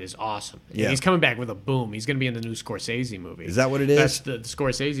 Is awesome. Yeah. He's coming back with a boom. He's going to be in the new Scorsese movie. Is that what it is? That's the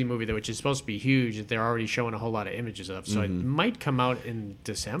Scorsese movie, which is supposed to be huge. That they're already showing a whole lot of images of. So it might come out in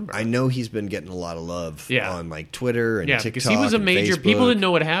December. I know he's been getting a lot of love on like Twitter and TikTok. Because he was a major. Facebook. People didn't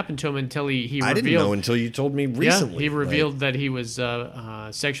know what happened to him until he revealed. I didn't know until you told me recently. Yeah, he revealed that he was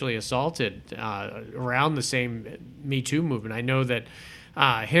sexually assaulted around the same Me Too movement. I know that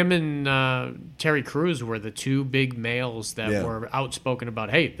him and Terry Crews were the two big males that were outspoken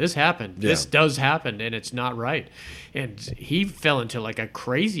about, hey, this happened. This does happen, and it's not right. And he fell into like a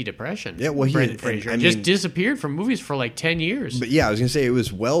crazy depression. Yeah, well, Brendan Fraser just disappeared from movies for like 10 years. But yeah, I was gonna say it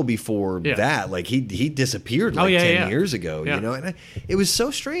was well before that. Like he disappeared like 10 years ago. You know, and it was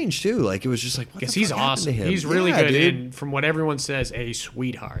so strange too. Like it was just like, what the fuck he's happened awesome. to him? He's really good, dude. and from what everyone says, a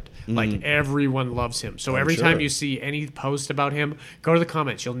sweetheart. Like everyone loves him. So every time you see any post about him, go to the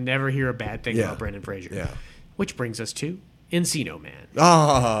comments. You'll never hear a bad thing about Brendan Fraser. Yeah. Which brings us to Encino Man.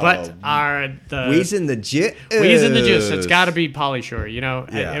 Oh, But We's in the Juice. We's in the Juice. It's got to be Pauly Shore, you know.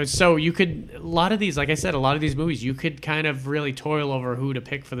 Yeah. So you could, a lot of these, like I said, a lot of these movies, you could kind of really toil over who to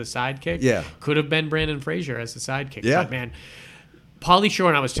pick for the sidekick. Yeah. Could have been Brendan Fraser as the sidekick. Yeah. But man, Pauly Shore,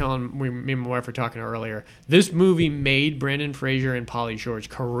 and I was telling me and my wife were talking earlier, this movie made Brendan Fraser and Pauly Shore's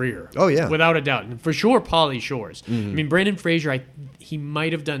career. Oh, yeah. Without a doubt. And for sure, Pauly Shore's. I mean, Brendan Fraser, he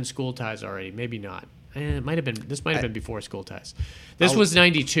might have done School Ties already. Maybe not. It might have been. This might have been before School Ties. This was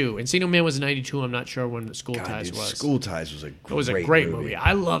 92. Encino Man was 92. I'm not sure when School Ties was. School Ties was a great movie.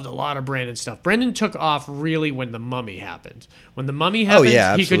 I loved a lot of Brandon stuff. Brendan took off really when The Mummy happened. When The Mummy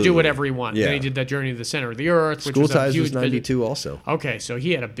happened, he could do whatever he wanted. Yeah. Then he did that Journey to the Center of the Earth, which School was a Ties huge was 92 also. Okay, so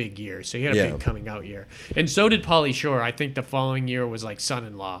he had a big year. So he had a big coming out year. And so did Pauly Shore. I think the following year was like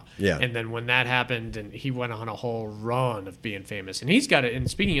Son-in-Law. Yeah. And then when that happened, and he went on a whole run of being famous. And he's got it.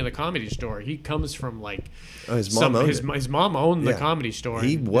 And speaking of the Comedy Store, he comes from like his mom owned it. His mom owned the Comedy Store.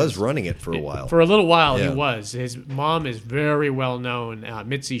 He was running it for a while. For a little while, he was. His mom is very well known,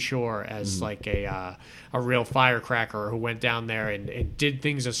 Mitzi Shore, as like a real firecracker who went down there and did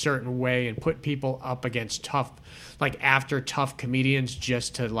things a certain way and put people up against tough like after tough comedians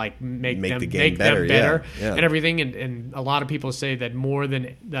just to like make the them game better, yeah. and everything. And a lot of people say that more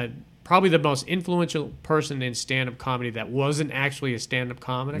than that. Probably the most influential person in stand-up comedy that wasn't actually a stand-up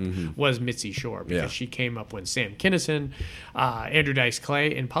comic was Mitzi Shore, because she came up when Sam Kinison, Andrew Dice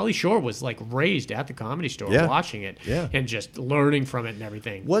Clay, and Pauly Shore was like raised at the Comedy Store watching it and just learning from it and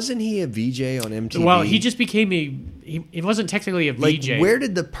everything. Wasn't he a VJ on MTV? Well, he just became he wasn't technically a VJ. Like,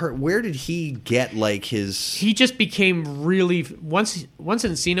 where did he get like his? He just became really once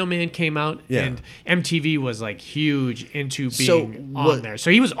Encino Man came out and MTV was like huge into being on there.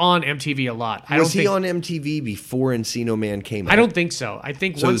 So he was on MTV a lot. Was he on MTV before Encino Man came out? I don't think so. I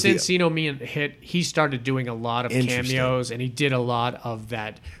think once Encino Man hit, he started doing a lot of cameos, and he did a lot of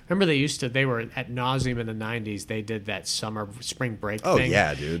that. Remember they were at nauseum in the 90s. They did that spring break thing. Oh,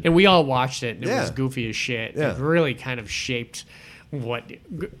 yeah, dude. And we all watched it, and it was goofy as shit. Yeah. It really kind of shaped what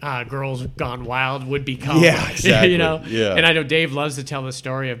Girls Gone Wild would become. Yeah, exactly. You know? Yeah. And I know Dave loves to tell the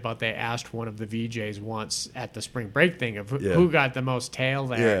story about they asked one of the VJs once at the spring break thing of who got the most tail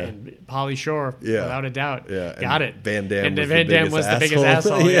there. Yeah. And Pauly Shore, without a doubt, got it. Van Damme and was Van Damme was the biggest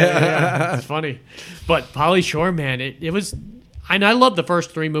asshole. Yeah. It's funny. But Pauly Shore, man, it was... And I loved the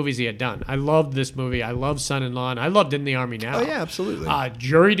first 3 movies he had done. I loved this movie. I loved Son-in-Law, and I loved In the Army Now. Oh, yeah, absolutely.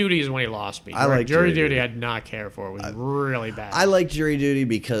 Jury Duty is when he lost me. I like Jury Duty. I did not care for. It was really bad. I like Jury Duty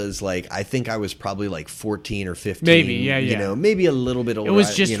because, like, I think I was probably like 14 or 15. Maybe, yeah. You know, maybe a little bit older. It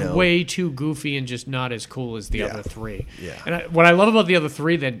was just way too goofy and just not as cool as the other 3. Yeah. And what I love about the other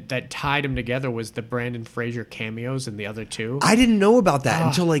 3 that tied him together was the Brandon Fraser cameos in the other 2. I didn't know about that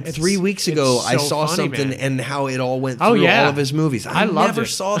until like 3 weeks ago. I saw something and how it all went through all of his movies. I never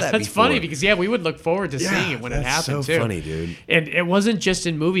saw that That's before. funny because we would look forward to seeing it when it happened so too. Funny, dude. And it wasn't just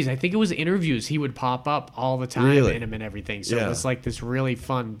in movies. I think it was interviews. He would pop up all the time in them and everything. So it was like this really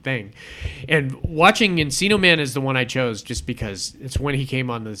fun thing. And watching Encino Man is the one I chose just because it's when he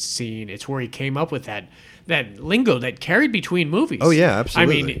came on the scene. It's where he came up with that lingo that carried between movies. Oh yeah,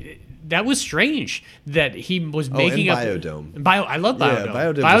 absolutely. I mean, that was strange that he was making and up Biodome. I love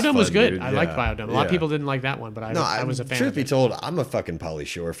Biodome. Biodome was fun, good. Dude. I liked Biodome. A lot of people didn't like that one, but I was a fan. Truth be told, I'm a fucking Pauly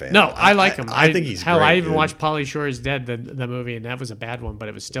Shore fan. No, I like him. I think he's great. I even watched Pauly Shore is Dead, the movie, and that was a bad one, but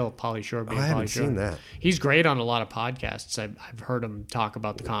it was still Pauly Shore being Pauly Shore. I haven't seen that. He's great on a lot of podcasts. I've heard him talk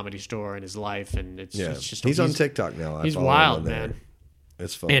about the Comedy Store and his life, and it's just he's on TikTok now. He's wild, man.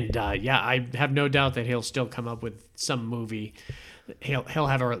 It's fun. And I have no doubt that he'll still come up with some movie. He'll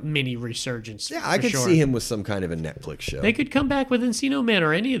have a mini resurgence. Yeah, I could see him with some kind of a Netflix show. They could come back with Encino Man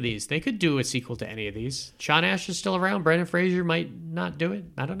or any of these. They could do a sequel to any of these. Sean Ash is still around. Brendan Fraser might not do it.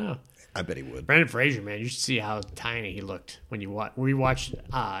 I don't know. I bet he would. Brendan Fraser, man, you should see how tiny he looked when you rewatched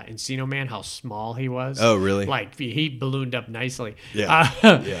Encino Man. How small he was. Oh, really? Like he ballooned up nicely. Yeah,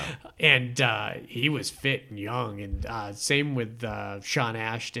 And he was fit and young. And same with Sean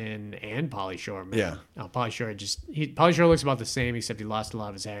Ashton and Pauly Shore. Man. Yeah. Pauly Shore looks about the same, except he lost a lot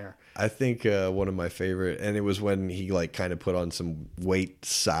of his hair. I think one of my favorite, and it was when he like kind of put on some weight,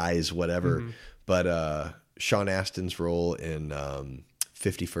 size, whatever. But Sean Astin's role in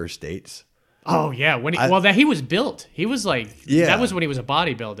 50 First Dates. Oh yeah, he was built. He was like that was when he was a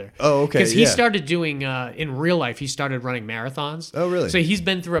bodybuilder. Oh okay, because he started doing in real life. He started running marathons. Oh really? So he's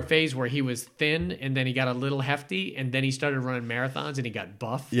been through a phase where he was thin, and then he got a little hefty, and then he started running marathons, and he got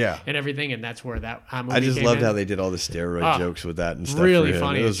buff. Yeah, and everything, and that's where that movie I just came loved in. how they did all the steroid jokes with that and stuff. Really for him.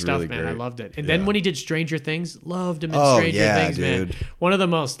 funny It was stuff, really man. Great. I loved it. And then when he did Stranger Things, loved him in Stranger Things, dude. man. One of the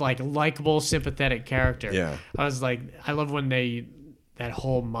most likable, sympathetic character. Yeah, I was like, I love when that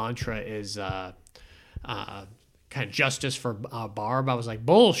whole mantra is kind of justice for Barb. I was like,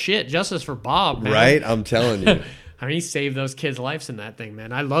 bullshit, justice for Bob, man. Right? I'm telling you. I mean, he saved those kids' lives in that thing,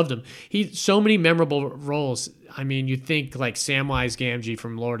 man. I loved him. So many memorable roles. I mean, you think like Samwise Gamgee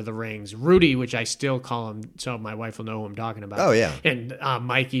from Lord of the Rings, Rudy, which I still call him, so my wife will know who I'm talking about. Oh yeah, and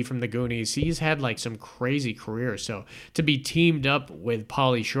Mikey from the Goonies. He's had like some crazy career. So to be teamed up with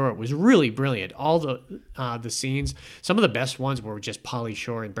Pauly Shore was really brilliant. All the scenes, some of the best ones were just Pauly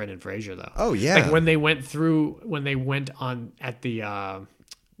Shore and Brendan Fraser, though. Oh yeah, like when they went on at the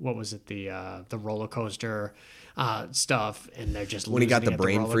what was it, the roller coaster. Stuff, and they're just when he got the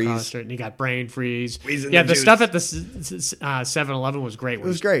brain freeze, and he got brain freeze. The stuff at the 7-Eleven was great. It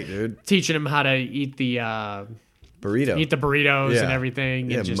was great, dude. Teaching him how to eat the burritos and everything.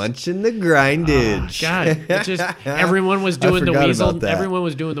 Yeah, and just, munching the grindage. God, everyone was doing the weasel. Everyone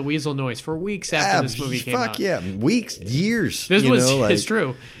was doing the weasel noise for weeks after this movie came out. Fuck yeah, weeks, years. It's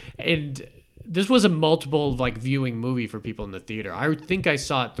true, and. This was a multiple viewing movie for people in the theater. I think I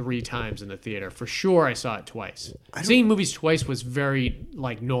saw it 3 times in the theater. For sure, I saw it twice. Seeing movies twice was very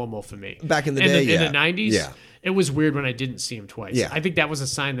normal for me. Back in the day, in the 90s, It was weird when I didn't see him twice. Yeah. I think that was a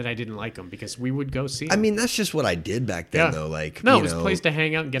sign that I didn't like him because we would go see him. I mean, that's just what I did back then, though. Like, no, it was a place to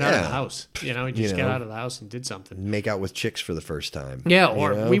hang out and get out of the house. You just get know, out of the house and did something. make out with chicks for the first time. Yeah,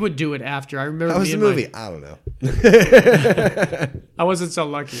 or we would do it after. I remember. How was the movie? I don't know. I wasn't so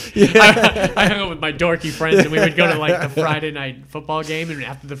lucky. I hung out with my dorky friends, and we would go to like the Friday night football game, and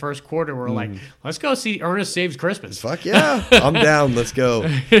after the first quarter, we're like, "Let's go see Ernest Saves Christmas." Fuck yeah, I'm down. Let's go.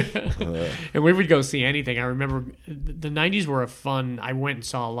 And we would go see anything. I remember the 90s were a fun. I went and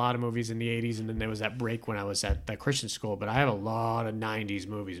saw a lot of movies in the 80s, and then there was that break when I was at that Christian school. But I have a lot of 90s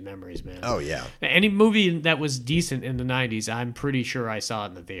movies memories, man. Oh yeah. Any movie that was decent in the 90s, I'm pretty sure I saw it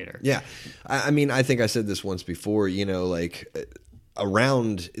in the theater. Yeah, I mean, I think I said this once before. Like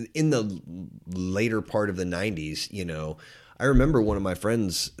around in the later part of the 90s, I remember one of my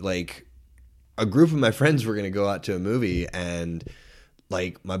friends, like a group of my friends were going to go out to a movie, and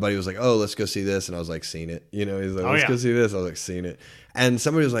like my buddy was like, "Oh, let's go see this," and I was like, "Seen it." He's like, "Let's go see this." I was like, "Seen it." And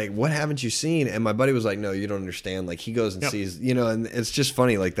somebody was like, "What haven't you seen?" And my buddy was like, "No, you don't understand." Like he goes and sees, and it's just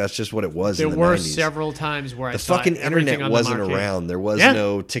funny. Like that's just what it was. There in the were 90s. several times where the fucking internet wasn't around. There was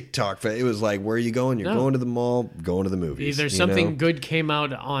no TikTok. It was like, where are you going? You're going to the mall, going to the movies. Either something good came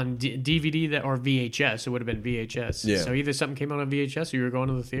out on DVD or VHS. It would have been VHS. Yeah. So either something came out on VHS or you were going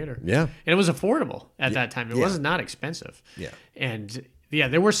to the theater. Yeah. And it was affordable at that time. It was not expensive. Yeah. And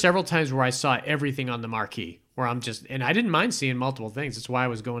there were several times where I saw everything on the marquee. Where and I didn't mind seeing multiple things. That's why I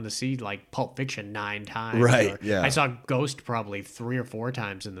was going to see like Pulp Fiction 9 times. Right. Yeah. I saw Ghost probably 3 or 4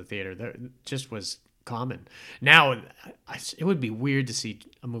 times in the theater. That just was common. Now, it would be weird to see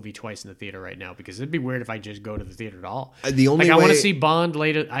a movie twice in the theater right now because it'd be weird if I just go to the theater at all. The only I way... want to see Bond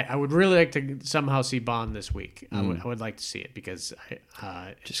later. I would really like to somehow see Bond this week. I would like to see it because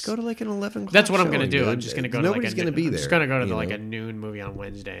just go to like an 11 o'clock That's what I'm going to showing, do. dude. I'm just going to go Nobody's to going to be there. I'm just going to go to like a noon movie on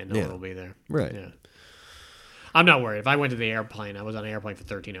Wednesday and no one will be there. Right. Yeah. I'm not worried. If I went to the airplane, I was on an airplane for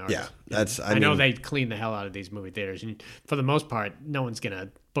 13 hours. Yeah, I know they clean the hell out of these movie theaters, and for the most part, no one's gonna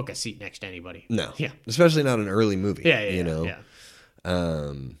book a seat next to anybody. No, yeah, especially not an early movie. Yeah,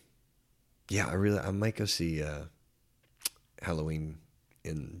 I might go see Halloween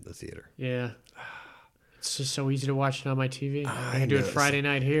in the theater. Yeah, it's just so easy to watch it on my TV. I can do it Friday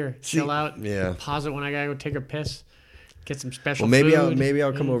night here, chill out. Yeah, pause it when I gotta go take a piss. Get some special. Well, food. maybe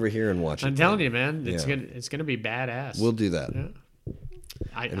I'll come over here and watch it. I'm telling you, man, it's gonna be badass. We'll do that. Yeah.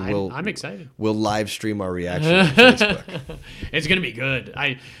 I'm excited. We'll live stream our reaction on Facebook. It's gonna be good.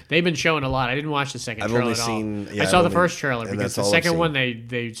 They've been showing a lot. I didn't watch the second trailer at all. I saw the first trailer because the second one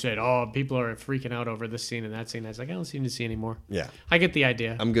they said, "Oh, people are freaking out over this scene and that scene." I was like, I don't seem to see anymore. Yeah, I get the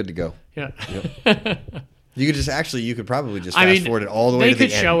idea. I'm good to go. Yeah. Yep. You could probably just fast forward it all the way to the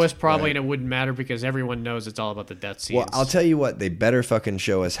end. They could show us probably, and it wouldn't matter because everyone knows it's all about the death scenes. Well, I'll tell you what, they better fucking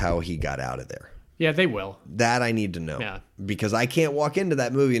show us how he got out of there. Yeah, they will. That I need to know. Yeah. Because I can't walk into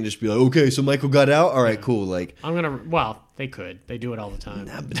that movie and just be like, okay, so Michael got out? All right, cool. Like, they could. They do it all the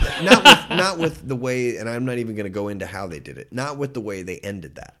time. Not with the way, and I'm not even going to go into how they did it. Not with the way they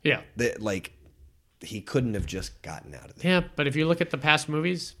ended that. Yeah. He couldn't have just gotten out of there. Yeah, but if you look at the past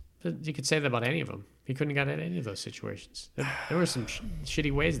movies, you could say that about any of them. He couldn't have got out of any of those situations. There were some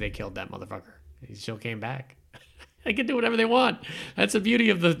shitty ways they killed that motherfucker. He still came back. They can do whatever they want. That's the beauty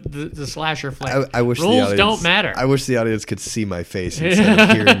of the slasher flick. I wish rules the audience, don't matter. I wish the audience could see my face instead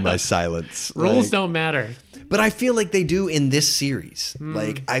of hearing my silence. Rules don't matter. But I feel like they do in this series.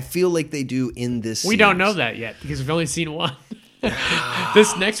 I feel like they do in this series. We don't know that yet because we've only seen one.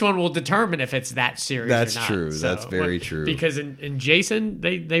 This next one will determine if it's that series That's or not. true. That's very true. Because in Jason,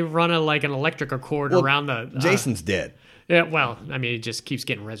 they run an electrical cord around the... Jason's dead. Yeah, well, I mean, he just keeps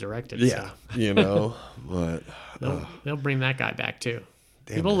getting resurrected. Yeah, so. But... They'll bring that guy back, too.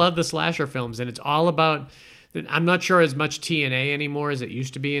 People love the slasher films, and it's all about... I'm not sure as much TNA anymore as it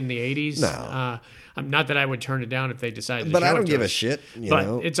used to be in the 80s. No. Not that I would turn it down if they decided to But show I don't it to give us. a shit,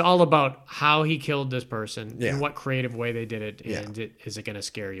 But it's all about how he killed this person and what creative way they did it, Yeah. and is it going to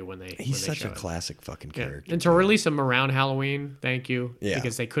scare you when they He's when they such a show it. classic fucking character. And to release him around Halloween, thank you. Yeah.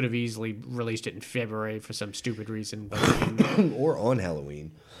 Because they could have easily released it in February for some stupid reason. But Or on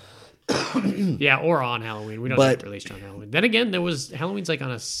Halloween. yeah, or on Halloween. We don't have it released on Halloween. Then again, Halloween's like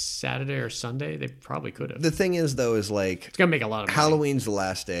on a Saturday or Sunday. They probably could have. The thing is, though, is like... It's going to make a lot of money. Halloween's the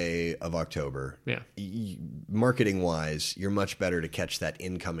last day of October. Yeah. Marketing-wise, you're much better to catch that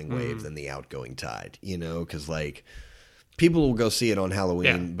incoming wave than the outgoing tide, because, like, people will go see it on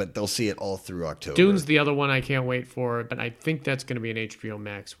Halloween, but they'll see it all through October. Dune's the other one I can't wait for, but I think that's going to be an HBO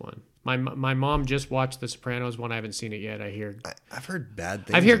Max one. My mom just watched The Sopranos one. I haven't seen it yet. I've heard bad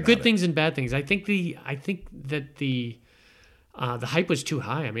things. I've heard good things and bad things. I think that the the hype was too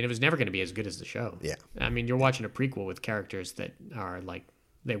high. I mean, it was never going to be as good as the show. Yeah. I mean, you're watching a prequel with characters that are like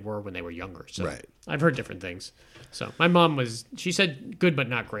they were when they were younger. So Right. I've heard different things. So my mom she said good but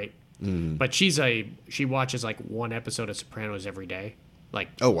not great. But she watches like one episode of Sopranos every day. Like,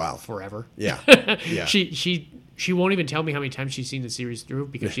 Oh, wow. forever. Yeah. Yeah. She won't even tell me how many times she's seen the series through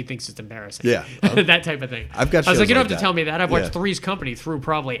because she thinks it's embarrassing. Yeah. That type of thing. I've got I was like, shows you don't like have to that. tell me that. I've watched Yeah. Three's Company through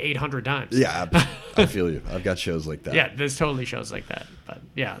probably 800 times. Yeah, I feel you. I've got shows like that. Yeah, there's totally shows like that. But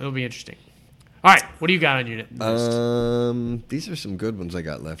yeah, it'll be interesting. All right, what do you got on your list? These are some good ones I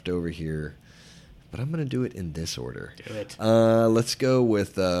got left over here, but I'm going to do it in this order. Do it. Let's go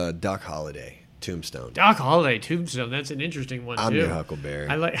with Doc Holliday, Tombstone. Doc Holliday, Tombstone. That's an interesting one, I'm too. your Huckleberry.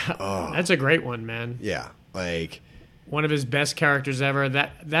 I like. That's a great one, man. Yeah, like One of his best characters ever.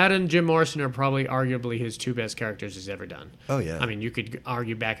 That and Jim Morrison are probably arguably his two best characters he's ever done. Oh, yeah. I mean, you could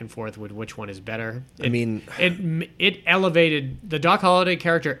argue back and forth with which one is better. It elevated the Doc Holliday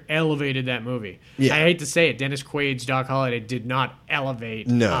character. Elevated that movie. Yeah. I hate to say it, Dennis Quaid's Doc Holliday did not elevate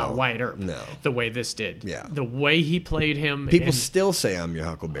Wyatt Earp. No. The way this did. Yeah. The way he played him. people still say I'm your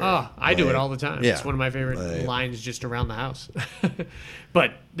Huckleberry. Oh, I do it all the time. Yeah. It's one of my favorite lines just around the house.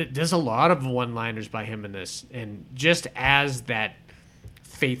 But there's a lot of one-liners by him in this, and just as that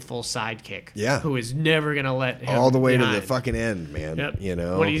faithful sidekick, Yeah. who is never gonna let him all the way behind. to the fucking end, man. Yep. You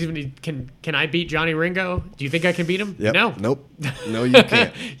know. What can I beat Johnny Ringo? Do you think I can beat him? Yep. No. Nope. No, you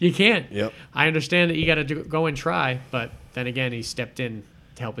can't. You can't. Yep. I understand that you got to go and try, but then again, he stepped in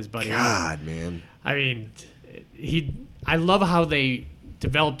to help his buddy out. God, man. I mean, I love how they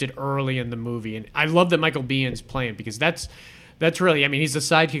developed it early in the movie, and I love that Michael Bihn's playing because that's really, I mean, he's the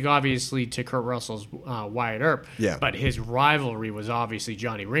sidekick obviously to Kurt Russell's Wyatt Earp, Yeah. but his rivalry was obviously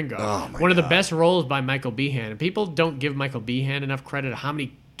Johnny Ringo. Oh, my One of the God. best roles by Michael Biehn, and people don't give Michael Biehn enough credit how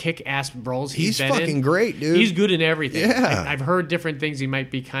many kick-ass roles he's been fucking in. great, dude. He's good in everything. Yeah. I've heard different things. He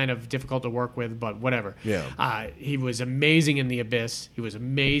might be kind of difficult to work with, but whatever. Yeah. He was amazing in The Abyss. He was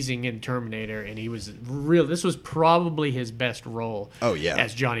amazing in Terminator, and he was real. This was probably his best role. Oh, yeah.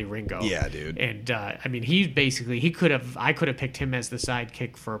 As Johnny Ringo. Yeah, dude. And I mean, I could have picked him as the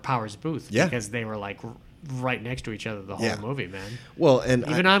sidekick for Powers Booth. Yeah. Because they were like right next to each other the whole Yeah. movie, man. Well, and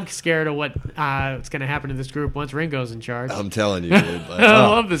Even I'm scared of what's going to happen to this group once Ringo's in charge. I'm telling you, dude. Like, I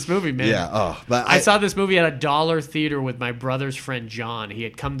love this movie, man. Yeah. Oh, but I saw this movie at a dollar theater with my brother's friend John. He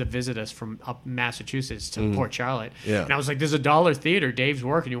had come to visit us from up Massachusetts to Port Charlotte. Yeah. And I was like, there's a dollar theater. Dave's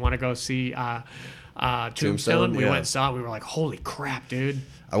working. You want to go see Tombstone? We yeah. went and saw it. We were like, holy crap, dude.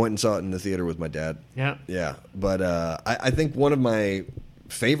 I went and saw it in the theater with my dad. Yeah. Yeah, but I think one of my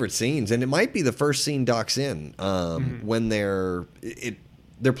favorite scenes, and it might be the first scene Doc's in, when they're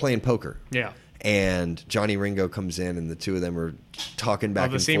playing poker. Yeah. And Johnny Ringo comes in, and the two of them are talking back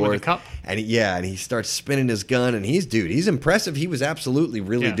the and scene forth. with the cup? And he starts spinning his gun, and he's impressive. He was absolutely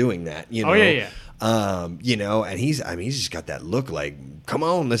really Yeah. doing that. You know? Oh, yeah. You know, and he's just got that look like, come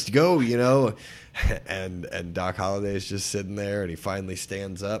on, let's go, you know. And Doc Holliday is just sitting there, and he finally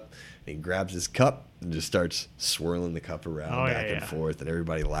stands up, and he grabs his cup and just starts swirling the cup around back and forth, and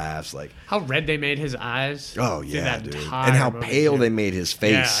everybody laughs like, How red they made his eyes. oh through yeah, that dude, entire and how movie, pale too. they made his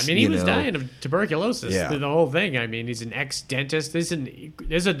face. Yeah, I mean, he you was know? dying of tuberculosis Yeah. through the whole thing. I mean, he's an ex-dentist.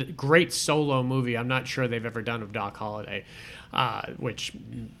 There's a great solo movie I'm not sure they've ever done of Doc Holliday, which That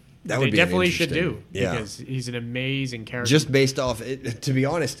they would be definitely should do interesting. Yeah. because he's an amazing character. Just based off it, to be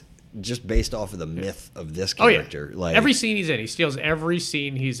honest, just based off of the myth of this oh yeah, character. Like every scene he's in, he steals every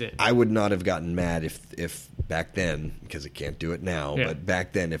scene he's in. I would not have gotten mad if back then, because it can't do it now, Yeah. but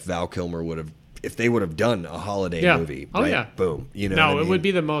back then, if Val Kilmer if they would have done a holiday Yeah. movie, Oh, right? yeah. Boom, you know. No, what I it mean? would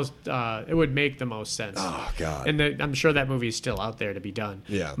be the most. It would make the most sense. Oh God. And I'm sure that movie is still out there to be done.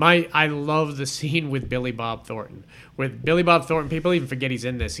 Yeah. I love the scene with Billy Bob Thornton. With Billy Bob Thornton, people even forget he's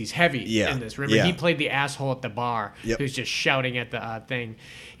in this. He's heavy Yeah. in this. Remember, Yeah. he played the asshole at the bar Yep. who's just shouting at the thing.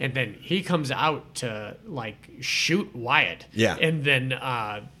 And then he comes out to, like, shoot Wyatt. Yeah. And then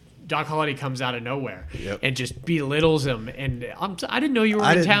Doc Holliday comes out of nowhere Yep. and just belittles him. And I didn't know you were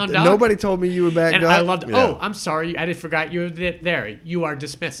I in didn't- town, Doc. Nobody told me you were back. And Doc. I loved. Yeah. Oh, I'm sorry. I forgot you were there. You are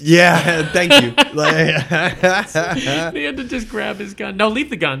dismissed. Yeah, thank you. Like, He had to just grab his gun. No, leave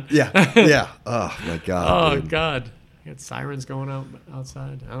the gun. yeah, yeah. Oh my God. Oh dude. God. You got sirens going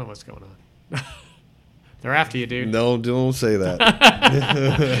outside. I don't know what's going on. They're after you, dude. No, don't say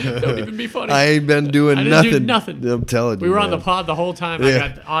that. Don't even be funny. I ain't been doing I didn't nothing. do nothing. I'm telling you. We were on the man. pod the whole time. Yeah. I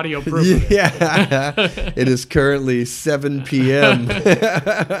got audio proof. of it. Yeah. It is currently 7 p.m.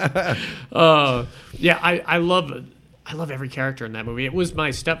 Yeah, I love. I love every character in that movie. It was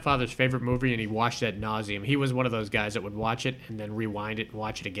my stepfather's favorite movie, and he watched it ad nauseum. He was one of those guys that would watch it and then rewind it and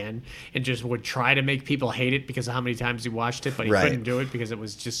watch it again, and just would try to make people hate it because of how many times he watched it, but he couldn't do it because it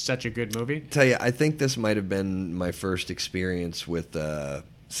was just such a good movie. Tell you, I think this might have been my first experience with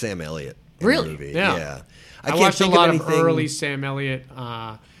Sam Elliott. Really? The movie. Yeah. I can't watched a think lot of of anything... early Sam Elliott,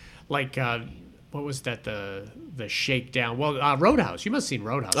 what was that? The Shakedown. Well, Roadhouse. You must have seen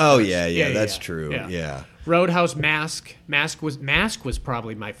Roadhouse. Oh first. yeah, that's true. Yeah. Roadhouse, Mask. Mask was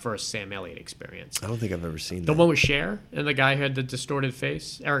probably my first Sam Elliott experience. I don't think I've ever seen The that. one with Cher and the guy who had the distorted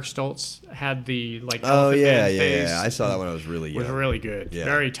face. Eric Stoltz had the Oh elephant yeah, man yeah, face. yeah. I saw that when I was really young. It was really good. Yeah.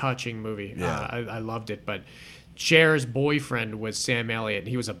 Very touching movie. Yeah. I loved it. But Cher's boyfriend was Sam Elliott, and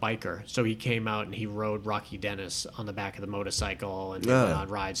he was a biker. So he came out and he rode Rocky Dennis on the back of the motorcycle, and they went on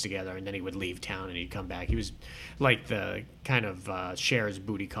rides together, and then he would leave town and he'd come back. He was like the kind of Cher's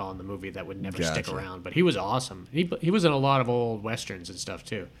booty call in the movie that would never stick around. But he was awesome. He was in a lot of old Westerns and stuff,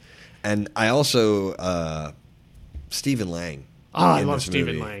 too. And I also, Stephen Lang. Oh, I love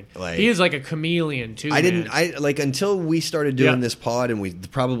Stephen Lang. He is like a chameleon too. Until we started doing this pod, and we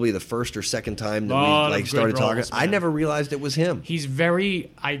probably the first or second time that we started talking. Roles, I never realized it was him. He's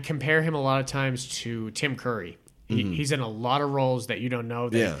I compare him a lot of times to Tim Curry. He's in a lot of roles that you don't know.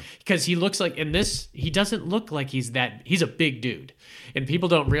 Because he looks like in this, he doesn't look like he's a big dude, and people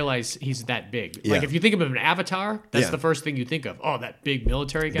don't realize he's that big. Yeah. Like if you think of him in Avatar, that's the first thing you think of. Oh, that big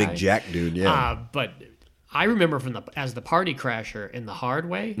military guy, big jack dude. Yeah, but. I remember as the Party Crasher in The Hard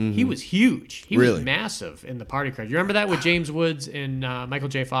Way, he was huge. He was massive in The Party Crasher. You remember that with James Woods and Michael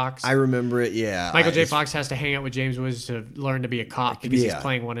J. Fox? I remember it, yeah. Michael J. Fox has to hang out with James Woods to learn to be a cop because he's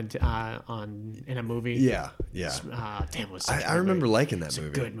playing one in a movie. Yeah. Damn, it was such a I remember liking that movie.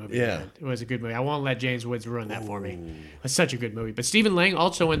 It's a good movie. Yeah. Man. It was a good movie. I won't let James Woods ruin that for me. It's such a good movie. But Stephen Lang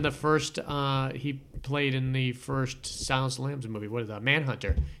also in the first, he played in the first Silence of the Lambs movie. What is that?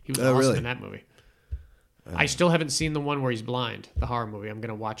 Manhunter. He was awesome in that movie. I still haven't seen the one where he's blind, the horror movie. I'm going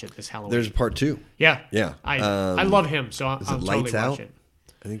to watch it this Halloween. There's part 2. Yeah. Yeah. I love him, so I'll totally Lights watch Out? it.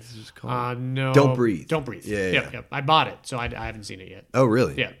 I think this is called. No. Don't Breathe. Don't Breathe. Yeah. I bought it, so I haven't seen it yet. Oh,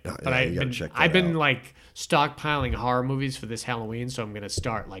 really? Yeah. Oh, But I've been out. like stockpiling horror movies for this Halloween, so I'm going to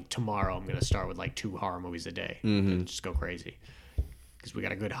start like tomorrow. I'm going to start with like 2 horror movies a day. And just go crazy. Because we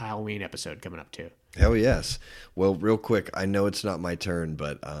got a good Halloween episode coming up, too. Hell yes. Well, real quick, I know it's not my turn,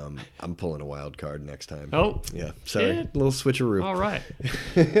 but I'm pulling a wild card next time. Oh. Yeah. Sorry. Yeah. A little switcheroo. All right.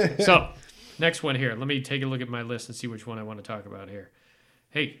 So, next one here. Let me take a look at my list and see which one I want to talk about here.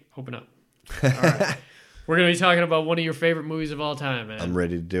 Hey, open up. All right. We're going to be talking about one of your favorite movies of all time, man. I'm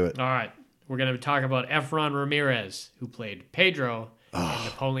ready to do it. All right. We're going to talk about Efron Ramirez, who played Pedro in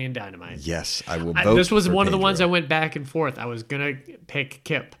Napoleon Dynamite. Yes, I will vote This was for one of the Pedro. ones I went back and forth. I was going to pick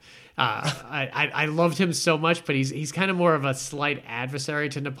Kip. I loved him so much, but he's kind of more of a slight adversary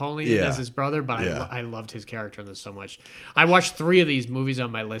to Napoleon as his brother, but I loved his character in this so much. I watched 3 of these movies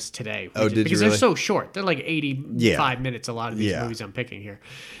on my list today. Did you because really? they're so short. They're like 85 minutes, a lot of these movies I'm picking here.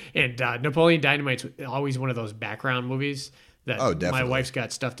 And Napoleon Dynamite's always one of those background movies that my definitely. wife's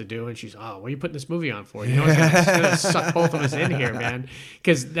got stuff to do, and she's, what are you putting this movie on for? You know, it's going to suck both of us in here, man.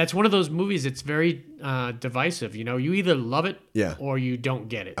 Because that's one of those movies that's very divisive. You know, you either love it or you don't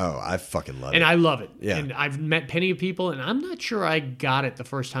get it. Oh, I fucking love it. And I love it. Yeah. And I've met plenty of people, and I'm not sure I got it the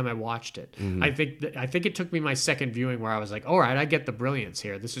first time I watched it. I think it took me my second viewing where I was like, all right, I get the brilliance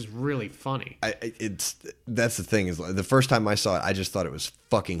here. This is really funny. That's the thing is the first time I saw it, I just thought it was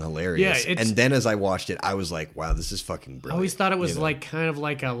fucking hilarious. Yeah, and then as I watched it, I was like, wow, this is fucking brilliant. I always thought it was like kind of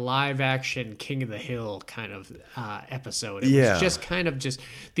like a live action King of the Hill kind of episode. It was just kind of just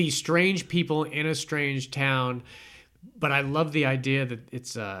these strange people in a strange town. But I love the idea that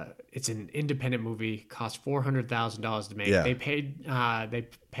it's an independent movie, cost $400,000 to make. Yeah. They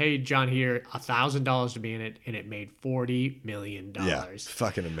paid John Heer $1,000 to be in it, and it made $40 million. Yeah,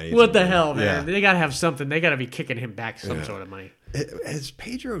 fucking amazing. What the hell, man? Yeah. They gotta have something. They gotta be kicking him back some sort of money. Has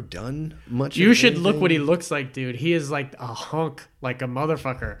Pedro done much? You of should look anything? what he looks like, dude. He is like a hunk, like a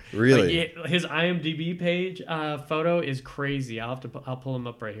motherfucker. Really? Like, his IMDb page photo is crazy. I'll pull him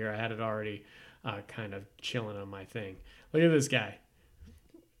up right here. I had it already kind of chilling on my thing. Look at this guy.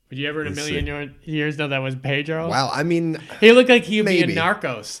 Would you ever in a million years know that was Pedro? Wow, I mean, he looked like he'd be maybe. in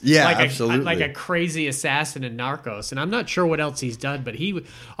Narcos. Yeah, like absolutely. like a crazy assassin in Narcos. And I'm not sure what else he's done, but he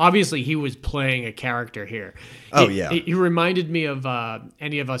was playing a character here. Oh, yeah. He reminded me of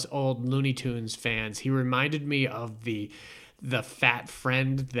any of us old Looney Tunes fans. He reminded me of the fat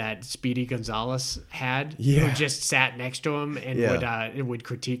friend that Speedy Gonzalez had, who just sat next to him and would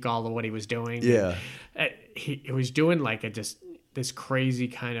critique all of what he was doing. Yeah. He was doing like this crazy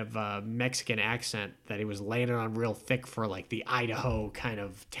kind of Mexican accent that he was landing on real thick for like the Idaho kind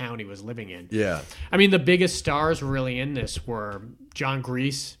of town he was living in. Yeah. I mean, the biggest stars really in this were John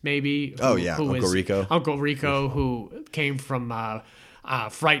Grease, maybe. Uncle Rico. Uncle Rico, who came from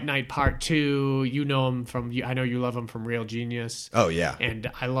Fright Night Part 2. You know him from, I know you love him from Real Genius. Oh, yeah.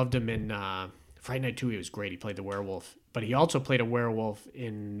 And I loved him in Fright Night 2. He was great. He played the werewolf. But he also played a werewolf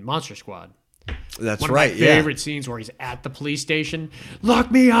in Monster Squad. That's One of right. my favorite scenes where he's at the police station. Lock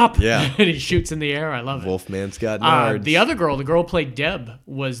me up! Yeah. And he shoots in the air. I love it. Wolfman's got nards. The other girl, the girl who played Deb,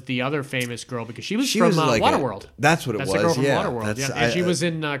 was the other famous girl because she was from like Waterworld. That's what it was. That's the girl from yeah. Waterworld. That's, Yeah. And she was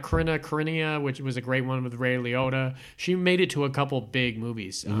in Corinna, which was a great one with Ray Liotta. She made it to a couple big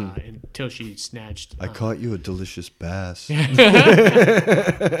movies until she snatched. I caught you a delicious bass.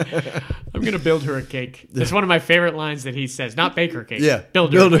 I'm going to build her a cake. That's one of my favorite lines that he says. Not bake her cake. Yeah.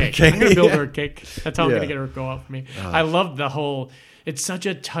 Build her a cake. I'm going to build Yeah. her a cake. That's how I'm going to Yeah. get her to go out for me. I love the whole... It's such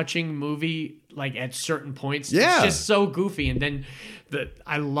a touching movie, like at certain points. Yeah. It's just so goofy. And then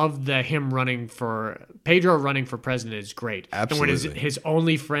I love him running for... Pedro running for president is great. Absolutely. And when his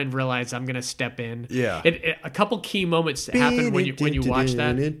only friend realized, I'm going to step in. Yeah. A couple key moments happen when you watch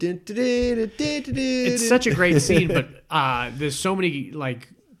that. It's such a great scene, but there's so many like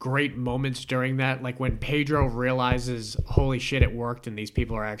great moments during that, like when Pedro realizes, holy shit, it worked, and these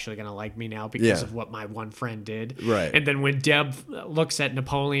people are actually going to like me now because of what my one friend did. Right. And then when Deb looks at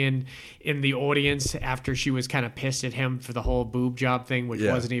Napoleon in the audience after she was kind of pissed at him for the whole boob job thing, which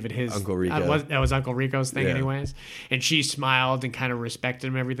wasn't even his. Uncle Rico. That was Uncle Rico's thing Yeah. anyways. And she smiled and kind of respected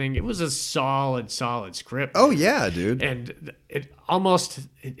him and everything. It was a solid script. Oh, yeah, dude. And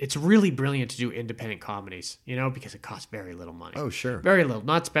it's really brilliant to do independent comedies, because it costs very little money. Oh, sure. Very little.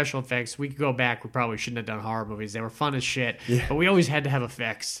 Not special effects. We could go back. We probably shouldn't have done horror movies. They were fun as shit. Yeah. But we always had to have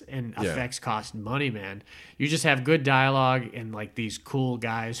effects, and effects cost money, man. You just have good dialogue and like these cool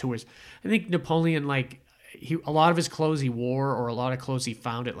guys who was, I think Napoleon, like, a lot of his clothes he wore, or a lot of clothes he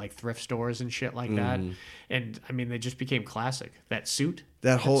found at like thrift stores and shit like that. And I mean, they just became classic. That suit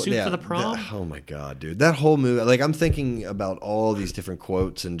for the prom. Oh my god, dude! That whole movie. Like, I'm thinking about all these different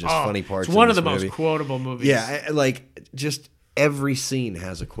quotes and just funny parts. It's one of this the movie. most quotable movies. Yeah, like just every scene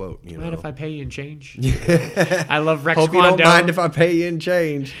has a quote. Mind if I pay you in change? I love Rex Hope Kwando. you don't mind if I pay you in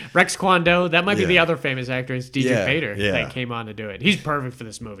change. Rex Kwando. That might be Yeah. the other famous actor. Is DJ Yeah, Pater yeah. that came on to do it. He's perfect for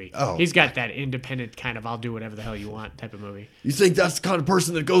this movie. Oh. He's got that independent kind of I'll do whatever the hell you want type of movie. You think that's the kind of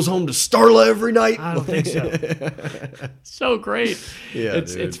person that goes home to Starla every night? I don't think so. So great. Yeah,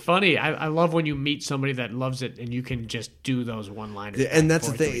 it's dude. funny. I love when you meet somebody that loves it and you can just do those one-liners. And that's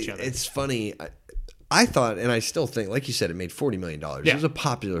the thing. It's funny. I thought, and I still think, like you said, it made $40 million. Yeah. It was a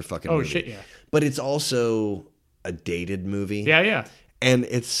popular fucking Oh, movie. shit, yeah. But it's also a dated movie. Yeah. And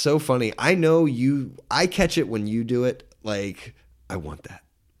it's so funny. I know I catch it when you do it. Like, I want that.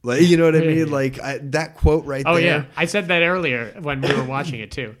 Like, you know what I mean? Like, that quote right there. Oh, yeah. I said that earlier when we were watching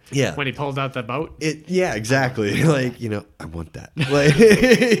it, too. Yeah. When he pulled out the boat. Yeah, exactly. Like, I want that. Like,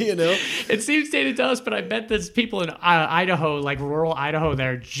 It seems dated to us, but I bet there's people in Idaho, like rural Idaho, that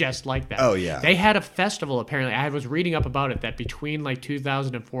are just like that. Oh, yeah. They had a festival, apparently. I was reading up about it, that between like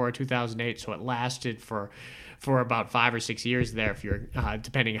 2004 or 2008, so it lasted for about 5 or 6 years there, if you're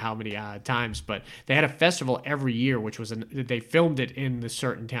depending how many times. But they had a festival every year, which was they filmed it in the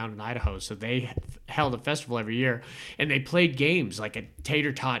certain town in Idaho. So they held a festival every year, and they played games like a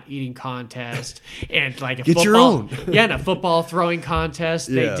tater tot eating contest and like a Get football, your own. and a football throwing contest.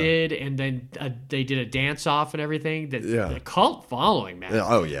 Yeah. They did, and then they did a dance off and everything. Yeah. The cult following, man.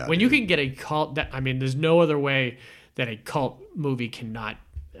 Oh, yeah, When you can get a cult, there's no other way that a cult movie cannot.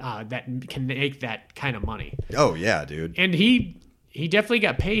 That can make that kind of money. oh, yeah, dude. And he definitely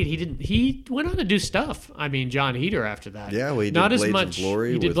got paid. He went on to do stuff. I mean, John Heder after that. Yeah, well, he did not as Blades of much.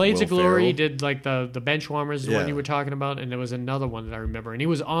 Glory He did with Blades Will of Glory. He Ferrell. did like the Benchwarmers, the one Yeah. you were talking about, and there was another one that I remember. And he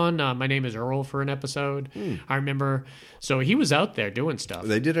was on My Name Is Earl for an episode. I remember. So he was out there doing stuff.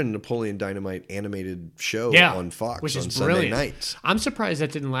 They did a Napoleon Dynamite animated show Yeah, on Fox which on is Sunday brilliant. nights. I'm surprised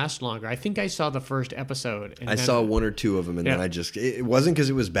that didn't last longer. I think I saw the first episode. And I then- saw one or two of them, and Yeah. then it wasn't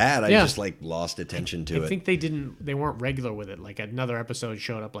because it was bad. I Yeah. just like lost attention to I it. think they weren't regular with it. Like another episode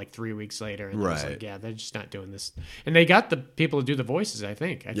showed up like 3 weeks later, and it was Right. like, yeah, they're just not doing this. And they got the people to do the voices. I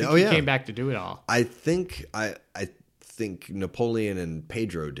think he oh, yeah. came back to do it all. I think Napoleon and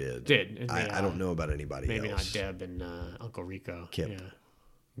Pedro did. And I don't know about anybody maybe else. not Deb and Uncle Rico. Kip. Yeah.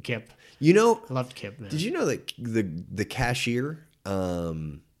 Kip. You know, I loved Kip, man. did you know that the cashier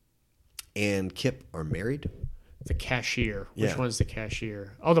and Kip are married? The cashier. Which Yeah. one's the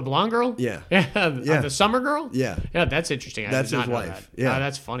cashier? Oh, the blonde girl? Yeah. Yeah. Yeah. The summer girl? Yeah. Yeah, that's interesting. I That's did not his know wife. that. Yeah,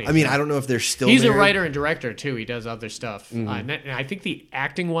 that's funny. I mean, I don't know if they're still. He's a married. writer and director too. He does other stuff. Mm-hmm. And I think the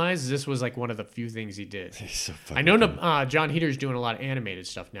acting wise, this was like one of the few things he did. He's so fucking I know John Heater's doing a lot of animated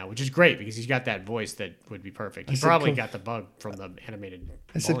stuff now, which is great because he's got that voice that would be perfect. He said probably come- got the bug from the animated.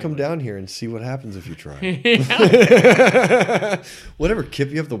 I said, come Bollywood. down here and see what happens if you try. Yeah. Whatever, Kip,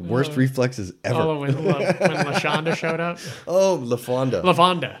 you have the worst reflexes ever. Oh, when LaShonda showed up. Oh, LaFonda.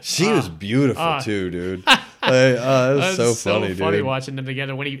 LaFonda. She was beautiful too, dude. It was That's so funny, dude. watching them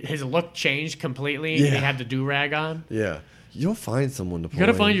together when his look changed completely and Yeah. he had the do-rag on. Yeah. You'll find someone to play. You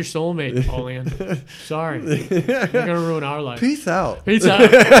gotta find your soulmate, Paulian. Sorry. You're gonna ruin our life. Peace out. Peace out.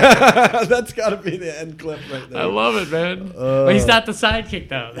 That's got to be the end clip right there. I love it, man. But he's not the sidekick,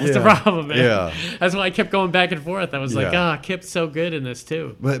 though. That's the yeah. problem, man. Yeah. That's why I kept going back and forth. I was like, Yeah. Kip's so good in this,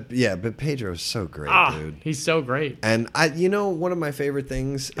 too. But Pedro's so great, dude. He's so great. And one of my favorite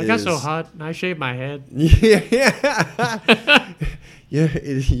things I got so hot, and I shaved my head. Yeah. Your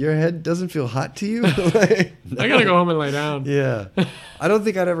head doesn't feel hot to you? Like, I gotta go home and lay down. yeah. I don't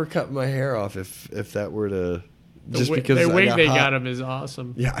think I'd ever cut my hair off if that were to just because the I wig got they hot. got him is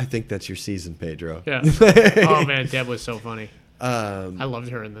awesome. Yeah, I think that's your season, Pedro. Yeah. Oh, man, Deb was so funny. I loved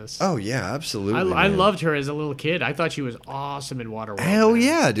her in this. Oh yeah, absolutely. I man. loved her as a little kid. I thought she was awesome in Waterworld. Hell man.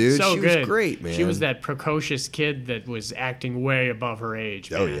 yeah, dude. So She good. was great, man. She was that precocious kid that was acting way above her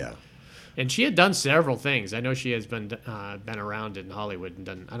age. Oh man. yeah. And she had done several things. I know she has been around in Hollywood and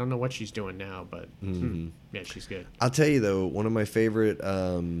done. I don't know what she's doing now, but yeah, she's good. I'll tell you though, one of my favorite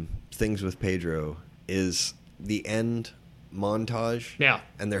things with Pedro is the end montage. Yeah.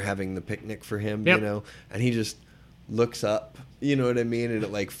 And they're having the picnic for him, Yep. and he just looks up, you know what I mean, and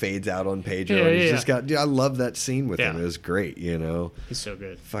it like fades out on Pedro. Yeah, and he's yeah, just got. Dude, I love that scene with him. Yeah. It was great, He's so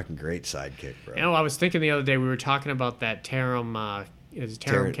good. Fucking great sidekick, bro. You know, I was thinking the other day we were talking about that Taram. Is it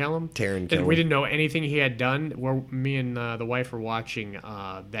Taram Kellum? Taran And Kellum. we didn't know anything he had done. Where me and the wife were watching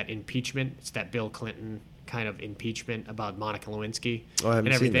that impeachment. It's that Bill Clinton kind of impeachment about Monica Lewinsky Oh, I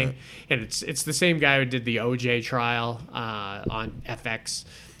haven't and seen everything. that. And it's the same guy who did the OJ trial on FX.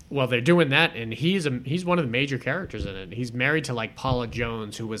 Well, they're doing that, and he's one of the major characters in it. He's married to like Paula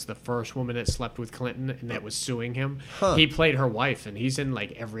Jones, who was the first woman that slept with Clinton and that was suing him. Huh. He played her wife, and he's in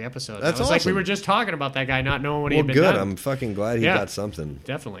like every episode. That's I was like, we awesome. were just talking about that guy not knowing what he Well, had been good. done. I'm fucking glad he Yeah. got something.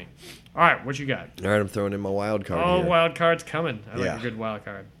 Definitely. All right, what you got? All right, I'm throwing in my wild card Oh, here. wild card's coming. I Yeah. like a good wild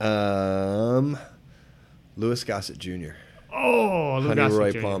card. Louis Gossett Jr. Oh, Lou Honey Gossett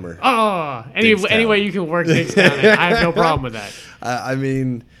Roy Jr. Palmer. Oh, Dickstown. any way you can work Dickstown in, I have no problem with that. I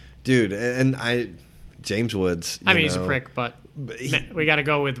mean, dude, and James Woods. I mean, you he's a know, prick, but he- we got to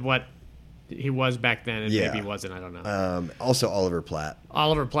go with what he was back then, and Yeah. maybe he wasn't. I don't know. Also, Oliver Platt.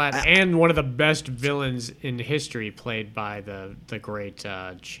 Oliver Platt, and one of the best villains in history, played by the great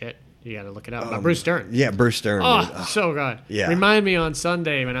shit. You got to look it up. Bruce Stern. Yeah, Bruce Stern. Oh, dude. so good. Yeah. Remind me on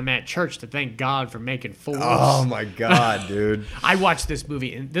Sunday when I'm at church to thank God for making fools. Oh my god, dude. I watched this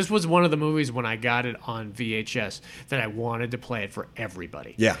movie, and this was one of the movies when I got it on VHS that I wanted to play it for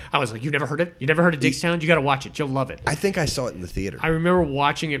everybody. Yeah. I was like, you never heard it? You never heard of Dickstown? You got to watch it. You'll love it. I think I saw it in the theater. I remember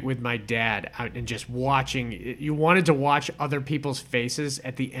watching it with my dad and just watching. You wanted to watch other people's faces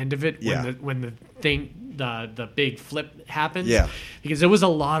at the end of it Yeah. when the thing. The big flip happened. Yeah. Because there was a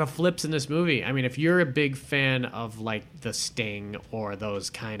lot of flips in this movie. I mean, if you're a big fan of like The Sting or those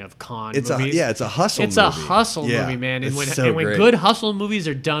kind of con It's movies, it's a hustle. it's movie. a hustle Yeah, movie, man. And it's when great. good hustle movies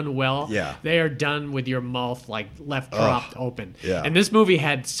are done well, Yeah. they are done with your mouth like left dropped open. yeah. And this movie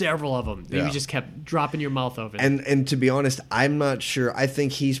had several of them. Yeah. You just kept dropping your mouth open. And to be honest, I'm not sure. I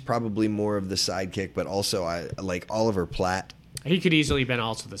think he's probably more of the sidekick, but also I like Oliver Platt. he could easily been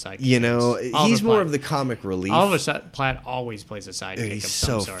also the sidekick. You know, Oliver he's more Platt. of the comic relief. Oliver Platt always plays a sidekick. He's of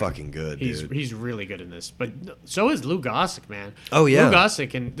some so sort. fucking good, dude. He's really good in this. But so is Lou Gossett, man. Oh, yeah. Lou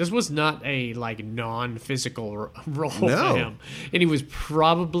Gossett, and this was not a like non-physical role No. for him. And he was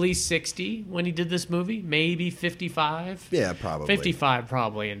probably 60 when he did this movie, maybe 55. Yeah, probably. 55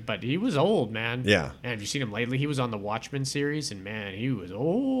 probably, but he was old, man. Yeah. And have you seen him lately? He was on the Watchmen series, and man, he was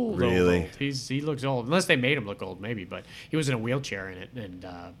old. Really? Old. He looks old, unless they made him look old, maybe. But he was in a wheelchair in it, and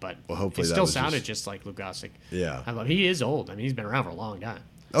but Well, hopefully he that still was sounded just- just like Lou Gossett. Yeah. He is old. I mean, he's been around for a long time.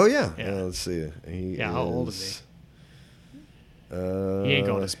 Oh yeah. Yeah. Let's see. Yeah, how old is he? He ain't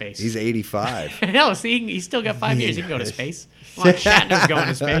going to space. He's 85. No, see, he's still got 5 years. He can go to space. Come on, Shatner's going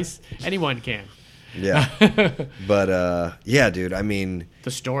to space. Anyone can. Yeah. But yeah, dude. I mean,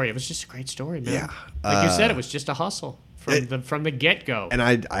 The story, it was just a great story, man. Yeah. Like you said, it was just a hustle from the get go. and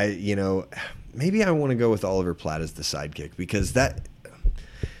I, you know, maybe I want to go with Oliver Platt as the sidekick because that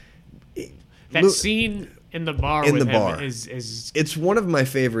That scene in the bar In with the him bar. is It's one of my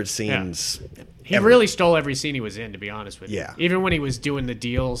favorite scenes. he ever. really stole every scene he was in, to be honest with you. Yeah. Even when he was doing the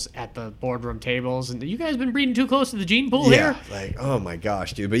deals at the boardroom tables, and you guys been breeding too close to the gene pool Yeah, here. like, oh my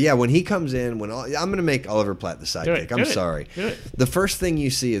gosh, dude. But yeah, when he comes in, I'm going to make Oliver Platt the sidekick. I'm sorry. Do it. The first thing you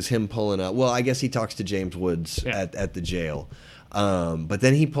see is him pulling up. Well, I guess he talks to James Woods at the jail. But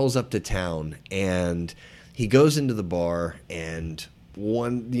then he pulls up to town and he goes into the bar and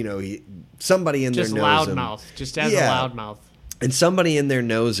somebody in Just there knows him. loudmouth. Just as a loudmouth. And somebody in there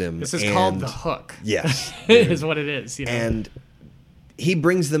knows him. This is called the hook. Yes. is what it is. You know? And he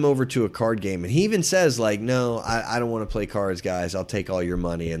brings them over to a card game, and he even says, like, no, I don't want to play cards, guys. I'll take all your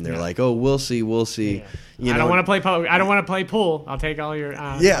money. And they're like, oh, we'll see. Yeah. I don't want to play pool. I don't want to play pool. I'll take all your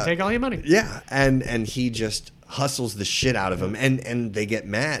I'll take all your money. Yeah, and he just hustles the shit out of him, and they get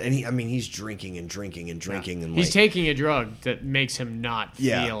mad. And he's drinking and drinking and drinking, and he's taking a drug that makes him not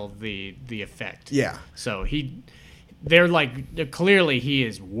Yeah. feel the effect. Yeah. So they're like, clearly he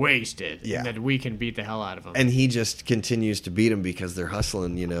is wasted. Yeah. And that we can beat the hell out of him. And he just continues to beat him because they're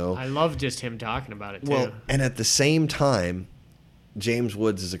hustling, I love just him talking about it too. Well, and at the same time, James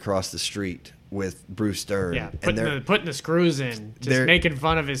Woods is across the street with Bruce Dern. yeah, and putting the screws in, just they're- making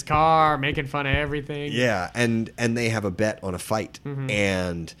fun of his car, making fun of everything. Yeah, and they have a bet on a fight,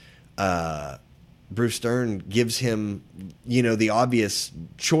 and Bruce Dern gives him, the obvious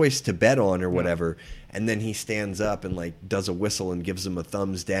choice to bet on or whatever, and then he stands up and like does a whistle and gives him a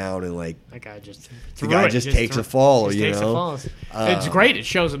thumbs down, and like That guy just takes a fall, takes a fall. It's great. It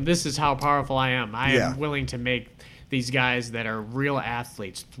shows him this is how powerful I am. I am willing to make these guys that are real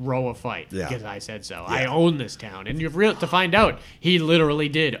athletes throw a fight because I said so. I own this town, and to find out he literally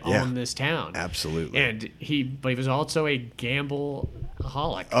did own this town. Absolutely. And he was also a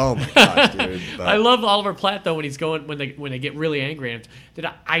gambleaholic. Oh my gosh, dude! But I love Oliver Platt though when they get really angry at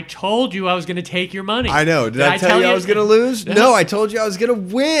him. I told you I was going to take your money. I know. Did I tell you I was going to lose? No, I told you I was going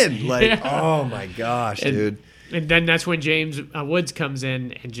to win. Like, oh my gosh, dude. And then that's when James Woods comes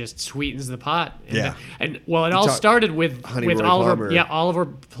in and just sweetens the pot. And it You all talk- started with Honey Roy Oliver. Palmer. Yeah, Oliver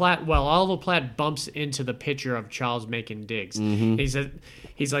Platt. Well, Oliver Platt bumps into the picture of Charles Macon Diggs. Mm-hmm.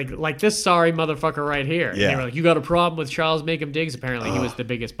 He's like this sorry motherfucker right here. Yeah. And they were like, you got a problem with Charles Macon Diggs? Apparently, he was the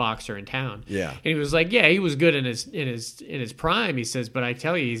biggest boxer in town. Yeah. And he was like, yeah, he was good in his prime. He says, but I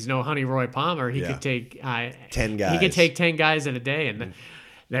tell you, he's no Honey Roy Palmer. He could take 10 guys. He could take 10 guys in a day, and.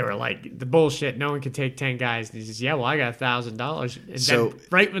 They were like, the bullshit, no one can take 10 guys. And he says, yeah, well, I got $1,000. And then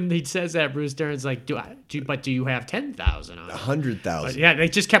right when he says that, Bruce Dern's like, do you have 10,000 on it? 100,000. Yeah, they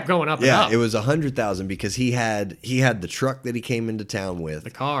just kept going up and up. Yeah, it was 100,000 because he had the truck that he came into town with. The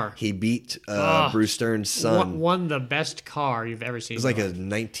car. He beat Bruce Dern's son. Won the best car you've ever seen. It was like a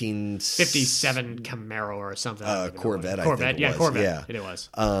 1957 Camaro or something. Corvette, I think it was. Corvette. Yeah. It was.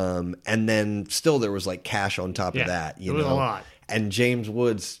 And then still there was like cash on top of that. It was a lot. And James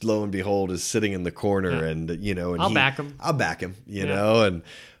Woods, lo and behold, is sitting in the corner, and and I'll back him. I'll back him, you know, and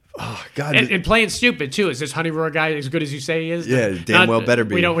oh god, and playing stupid too. Is this Honey Roy guy as good as you say he is? Yeah, damn well better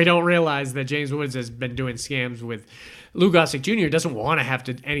be. We don't realize that James Woods has been doing scams with Lou Gossett Jr. Doesn't want to have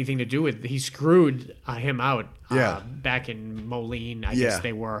anything to do with. He screwed him out. Back in Moline, I guess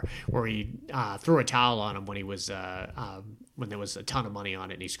they were, where he threw a towel on him when he was when there was a ton of money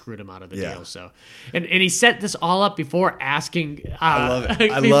on it, and he screwed him out of the deal. So, and he set this all up before asking. I love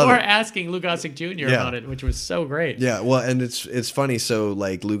it. Before asking Lou Gossett Jr. about it, which was so great. Yeah, well, and it's funny. So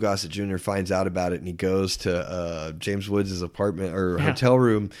like Lou Gossett Jr. finds out about it, and he goes to James Woods' apartment or hotel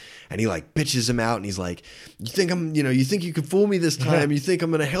room, and he like bitches him out, and he's like, "You think you think you can fool me this time? You think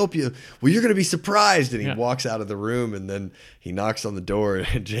I'm going to help you? Well, you're going to be surprised." And he walks out of the room, and then he knocks on the door,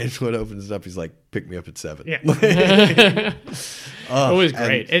 and James Wood opens it up. He's like, "Pick me up at 7." Yeah. It was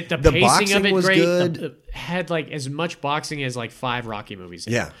great. The pacing boxing of it was great. good. It had like as much boxing as like 5 Rocky movies.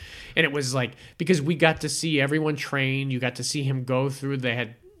 Yeah. And it was like, because we got to see everyone train. You got to see him go through. They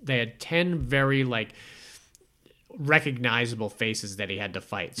had 10 very like recognizable faces that he had to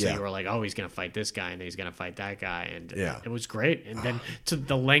fight. So you were like, oh, he's going to fight this guy, and he's going to fight that guy. And it was great. And then to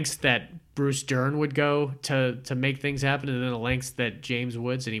the lengths that Bruce Dern would go to make things happen, and then the lengths that James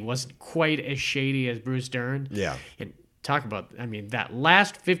Woods, and he wasn't quite as shady as Bruce Dern. Yeah. And talk about, that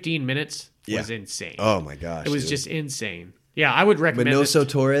last 15 minutes was insane. Oh my gosh, it was just insane. Yeah, I would recommend Minoso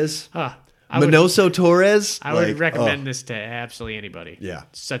Torres. I would recommend this to absolutely anybody. Yeah.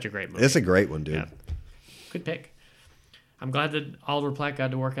 Such a great movie. It's a great one, dude. Yeah. Good pick. I'm glad that Oliver Platt got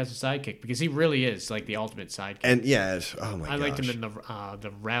to work as a sidekick, because he really is like the ultimate sidekick. And oh my gosh. I liked him in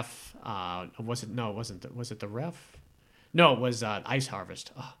the Ref. Was it the Ref? No, it was Ice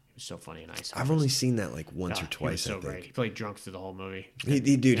Harvest. Oh, was so funny in Ice. I've only seen that like once or twice. He was so I great. think He played drunk through the whole movie.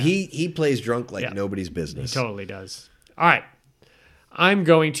 He plays drunk like nobody's business. He totally does. All right. I'm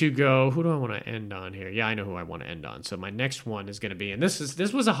going to go. Who do I want to end on here? Yeah, I know who I want to end on. So my next one is going to be, and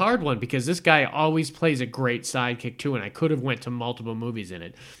this was a hard one because this guy always plays a great sidekick too, and I could have went to multiple movies in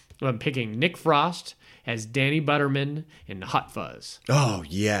it. I'm picking Nick Frost as Danny Butterman in Hot Fuzz. Oh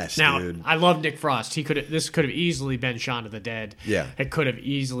yes, now, dude. I love Nick Frost. This could have easily been Shaun of the Dead. Yeah. It could have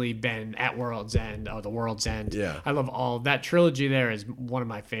easily been At World's End or The World's End. Yeah. I love all that trilogy. There is one of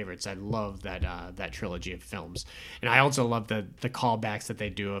my favorites. I love that trilogy of films, and I also love the callbacks that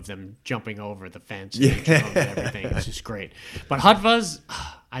they do of them jumping over the fence and everything. It's just great. But Hot Fuzz.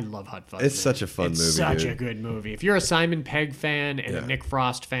 I love Hot Fuzz. It's such a fun movie. It's such dude. a good movie. If you're a Simon Pegg fan and a Nick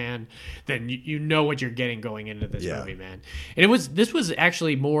Frost fan, then you know what you're getting going into this movie, man. And this was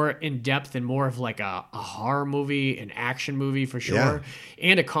actually more in depth and more of like a horror movie, an action movie for sure,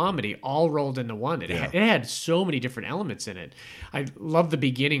 and a comedy all rolled into one. It had so many different elements in it. I love the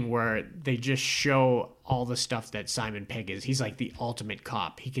beginning where they just show all the stuff that Simon Pegg is. He's like the ultimate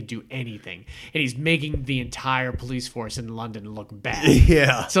cop. He can do anything. And he's making the entire police force in London look bad.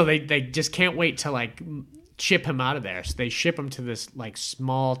 Yeah. So they just can't wait to like ship him out of there. So they ship him to this like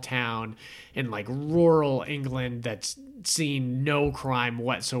small town in like rural England that's seen no crime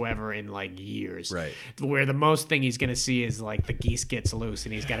whatsoever in like years. Right. Where the most thing he's going to see is like the geese gets loose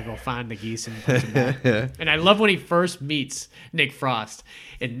and he's got to go find the geese and put them back. And I love when he first meets Nick Frost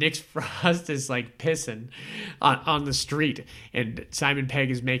and Nick Frost is like pissing on the street and Simon Pegg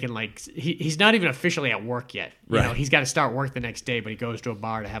is making like, he's not even officially at work yet. You know, he's got to start work the next day, but he goes to a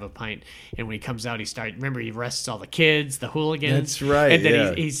bar to have a pint. And when he comes out, he arrests all the kids, the hooligans. That's right. And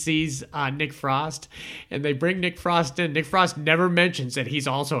then he sees Nick Frost and they bring Nick Frost in. Nick Frost never mentions that he's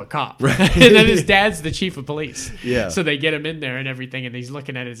also a cop. Right. And then his dad's the chief of police. Yeah. So they get him in there and everything, and he's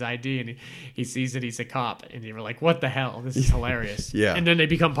looking at his ID, and he sees that he's a cop, and you're like, what the hell? This is hilarious. Yeah. And then they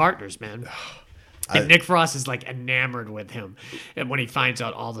become partners, man. And Nick Frost is like enamored with him. And when he finds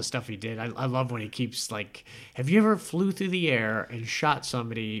out all the stuff he did, I love when he keeps like, have you ever flew through the air and shot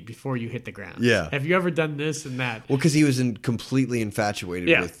somebody before you hit the ground? Yeah. Have you ever done this and that? Well, because he was completely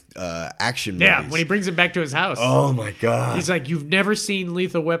infatuated with action movies. Yeah, when he brings him back to his house. Oh my god. He's like, you've never seen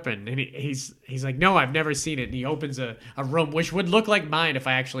Lethal Weapon. And he's like, no, I've never seen it. And he opens a room, which would look like mine if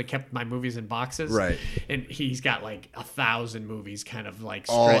I actually kept my movies in boxes. Right. And he's got like 1,000 movies kind of like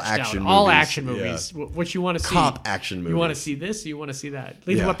All stretched action out. movies. All action movies. Yeah. What you want to see. Cop action movies. You want to see this? You want to see that?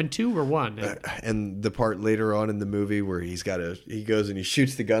 Lethal Weapon 2 or 1? And the part later on in the movie where he goes and he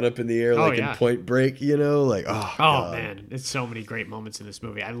shoots the gun up in the air like in Point Break, you know, like God. Man, there's so many great moments in this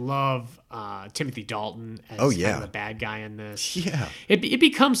movie. I love Timothy Dalton as kind of the bad guy in this. Yeah, it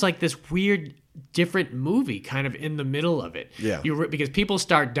becomes like this weird, different movie kind of in the middle of it. Yeah, because people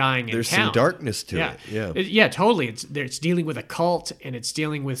start dying in There's town. some darkness to it. Yeah, totally. It's dealing with a cult and it's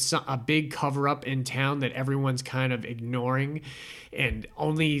dealing with a big cover up in town that everyone's kind of ignoring. And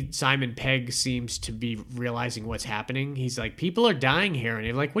only Simon Pegg seems to be realizing what's happening. He's like, people are dying here. And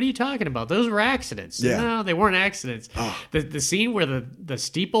you're like, what are you talking about? Those were accidents. Yeah. No, they weren't accidents. The scene where the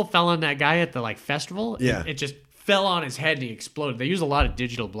steeple fell on that guy at the like festival, it just fell on his head and he exploded. They use a lot of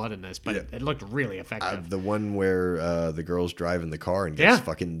digital blood in this, but it looked really effective. The one where the girl's driving the car and gets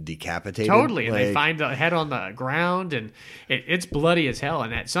fucking decapitated. Totally. And they find the head on the ground and it's bloody as hell.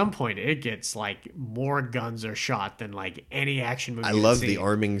 And at some point it gets like more guns are shot than like any action movie. I love the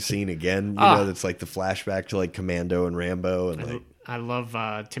arming scene again. You know, that's like the flashback to like Commando and Rambo and like. I love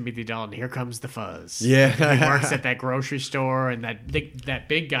Timothy Dalton. Here comes the fuzz. Yeah, he works at that grocery store, and that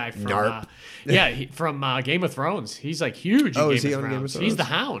big guy from from Game of Thrones. He's like huge. In Game of Thrones. He's the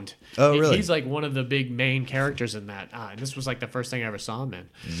Hound. Oh, really? He's like one of the big main characters in that. And this was like the first thing I ever saw him in.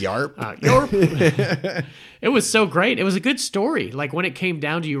 Yarp. Yarp. It was so great. It was a good story. Like when it came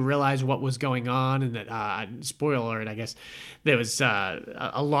down to you realize what was going on, and that spoiler alert, I guess there was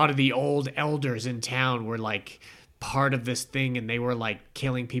a lot of the old elders in town were like part of this thing, and they were like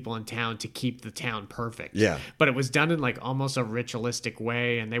killing people in town to keep the town perfect. Yeah. But it was done in like almost a ritualistic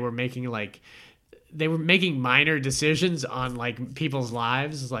way, and they were making minor decisions on like people's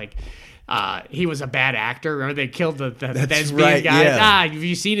lives. Like he was a bad actor, or they killed the thespian guy. Yeah. Have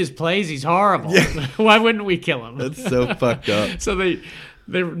you seen his plays? He's horrible. Yeah. Why wouldn't we kill him? That's so fucked up. So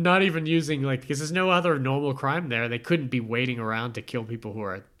they're not even using because there's no other normal crime there. They couldn't be waiting around to kill people who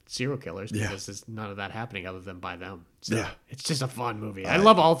are serial killers because there's none of that happening other than by them. So it's just a fun movie. I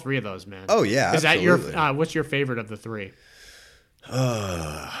love all three of those, man. Oh yeah, is absolutely. that your what's your favorite of the three?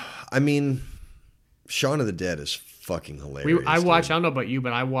 I mean, Shaun of the Dead is fucking hilarious. I don't know about you,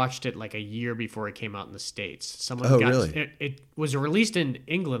 but I watched it like a year before it came out in the States. Really? It was released in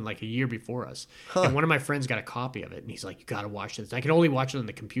England like a year before us. And one of my friends got a copy of it, and he's like, you got to watch this. I could only watch it on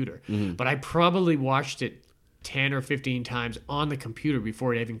the computer. But I probably watched it 10 or 15 times on the computer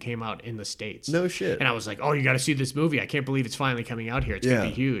before it even came out in the States. No shit. And I was like, oh, you got to see this movie. I can't believe it's finally coming out here. It's going to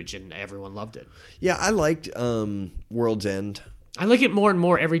be huge. And everyone loved it. Yeah, I liked World's End. I like it more and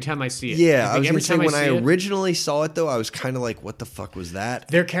more every time I see it. Yeah, I was going to say, when I originally saw it, though, I was kind of like, what the fuck was that?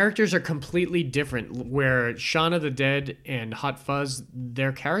 Their characters are completely different. Where Shaun of the Dead and Hot Fuzz,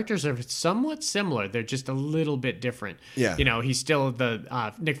 their characters are somewhat similar. They're just a little bit different. Yeah. You know, he's still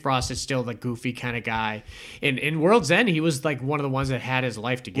Nick Frost is still the goofy kind of guy. In World's End, he was like one of the ones that had his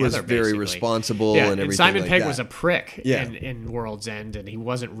life together, was very basically. responsible and everything Simon like Pegg that. was a prick Yeah. in World's End, and he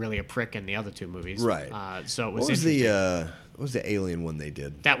wasn't really a prick in the other two movies. Right. So it was What was the alien one they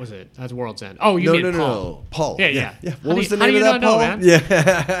did? That was it. That's World's End. Oh, you mean Paul? No. Paul. Yeah. What was the how do name you of that, not know, Paul? man?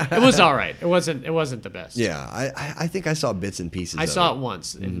 Yeah. It was all right. It wasn't the best. Yeah, I think I saw bits and pieces. I of saw it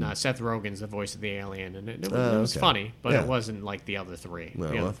once, and Seth Rogen's the voice of the alien, and it was funny, but it wasn't like the other three.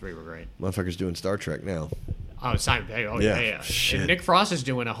 The other three were great. Motherfucker's doing Star Trek now. Oh, Simon Pegg. Oh, yeah. Shit. And Nick Frost is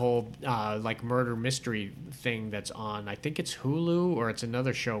doing a whole like murder mystery thing that's on. I think it's Hulu or it's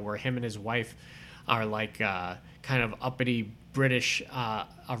another show where him and his wife are like kind of uppity British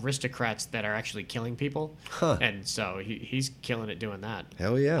aristocrats that are actually killing people. And so he's killing it doing that.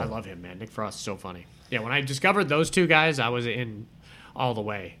 Hell yeah. I love him, man. Nick Frost is so funny. Yeah, when I discovered those two guys, I was in all the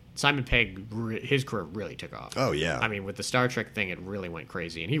way. Simon Pegg, his career really took off. Oh, yeah. I mean, with the Star Trek thing, it really went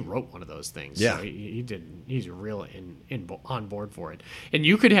crazy. And he wrote one of those things. Yeah. So he's real on board for it. And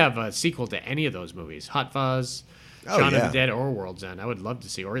you could have a sequel to any of those movies. Hot Fuzz, Shaun of the Dead, or World's End. I would love to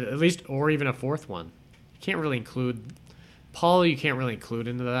see. Or even a fourth one. You can't really include... Paul, you can't really include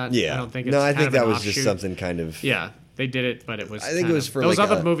into that. Yeah. I don't think it's I kind think of that an was offshoot. just something kind of... Yeah, they did it, but it was... I think it was for those like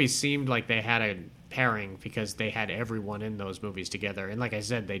other movies seemed like they had a pairing because they had everyone in those movies together. And like I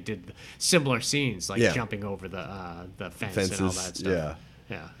said, they did similar scenes, like jumping over the fence and all that stuff.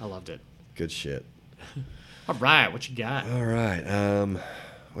 Yeah, I loved it. Good shit. All right, what you got? All right.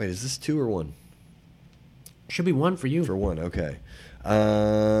 Wait, is this 2 or 1? Should be 1 for you. For 1, okay.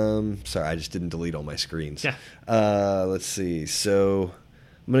 Sorry, I just didn't delete all my screens. Yeah. Let's see. So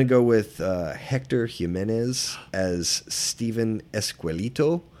I'm going to go with Hector Jimenez as Steven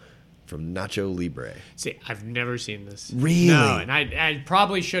Esquelito from Nacho Libre. See, I've never seen this. Really? No, and I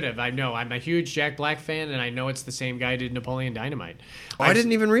probably should have. I know. I'm a huge Jack Black fan, and I know it's the same guy who did Napoleon Dynamite. I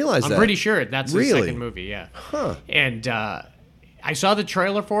didn't even realize that. I'm pretty sure that's Really? the second movie, yeah. Huh. And I saw the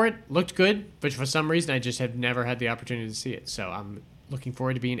trailer for it. Looked good, but for some reason I just have never had the opportunity to see it. So I'm looking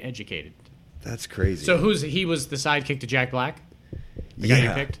forward to being educated. That's crazy. So he was the sidekick to Jack Black? The guy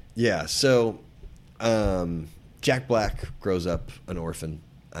you picked? Yeah. So Jack Black grows up an orphan.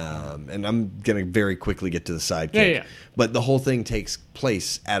 And I'm going to very quickly get to the sidekick. Yeah. But the whole thing takes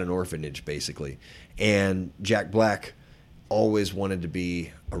place at an orphanage, basically. And Jack Black always wanted to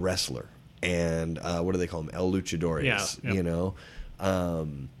be a wrestler. And what do they call them? El Luchadores, Yeah. you know?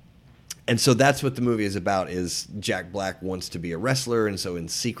 And so that's what the movie is about, is Jack Black wants to be a wrestler, and so in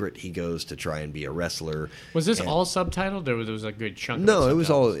secret he goes to try and be a wrestler. Was this all subtitled, or was a good chunk of No, it it was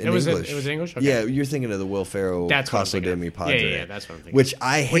all in English. It was English? Okay. Yeah, you're thinking of the Will Ferrell Caso de Mi Padre. Yeah, that's what I'm thinking. Which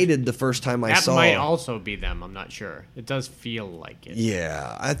I hated the first time I saw. That might also be them, I'm not sure. It does feel like it.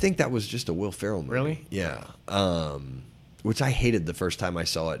 Yeah, I think that was just a Will Ferrell movie. Really? Yeah. Which I hated the first time I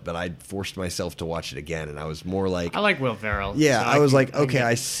saw it, but I forced myself to watch it again, and I was more like... I like Will Ferrell. Yeah, so I was like, okay,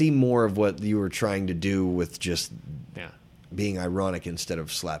 I see more of what you were trying to do with just being ironic instead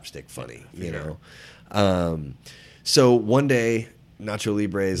of slapstick funny, you know? So one day, Nacho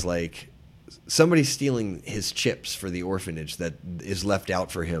Libre is like, somebody's stealing his chips for the orphanage that is left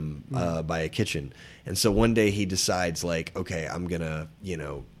out for him by a kitchen. And so one day he decides, like, okay, I'm going to,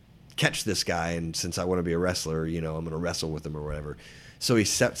 catch this guy, and since I want to be a wrestler, I'm going to wrestle with him or whatever. So he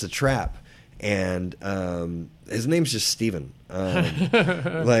sets a trap, and his name's just Steven.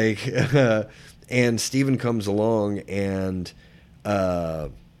 And Steven comes along and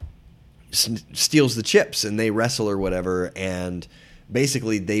steals the chips, and they wrestle or whatever, and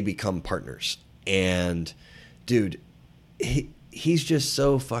basically they become partners. And dude, he's just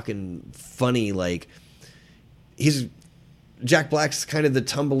so fucking funny. Like, Jack Black's kind of the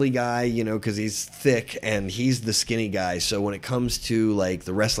tumbly guy, because he's thick, and he's the skinny guy. So when it comes to like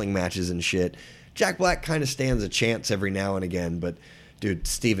the wrestling matches and shit, Jack Black kind of stands a chance every now and again. But dude,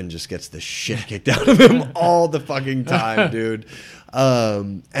 Steven just gets the shit kicked out of him all the fucking time, dude.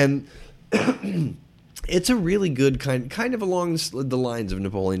 And it's a really good kind of along the lines of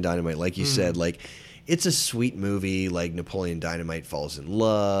Napoleon Dynamite, like you said. Like, it's a sweet movie. Like Napoleon Dynamite falls in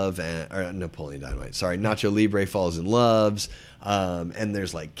love, or Napoleon Dynamite. Sorry, Nacho Libre falls in love. And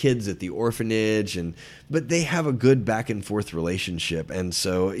there's like kids at the orphanage, but they have a good back and forth relationship, and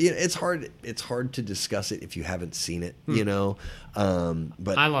so it's hard to discuss it if you haven't seen it, you know.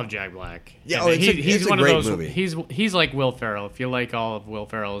 But I love Jack Black. Yeah, he's one of great those. movie. He's like Will Ferrell. If you like all of Will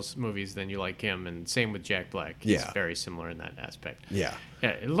Ferrell's movies, then you like him, and same with Jack Black. He's very similar in that aspect. Yeah,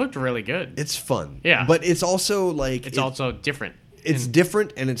 it looked really good. It's fun. Yeah, but it's also like it's also different. It's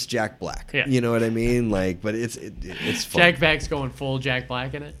different, and it's Jack Black. Yeah. You know what I mean? Like, but it's fun. Jack Black's going full Jack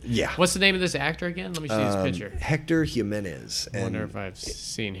Black in it. Yeah. What's the name of this actor again? Let me see his picture. Hector Jimenez. I wonder if I've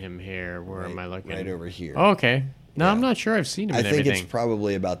seen him here. Where am I looking? Right over here. Oh, okay. No, I'm not sure I've seen him in everything. I think everything. it's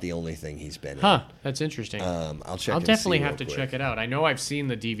probably about the only thing he's been in. Huh. That's interesting. I'll check. I'll and definitely see have to real check quick. it out. I know I've seen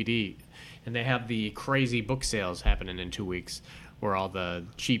the DVD, and they have the crazy book sales happening in 2 weeks, where all the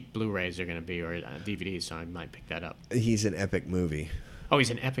cheap Blu-rays are going to be, or DVDs. So I might pick that up. He's an epic movie. Oh, he's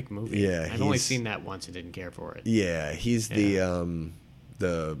an epic movie. Yeah, I've only seen that once and didn't care for it. Yeah, he's the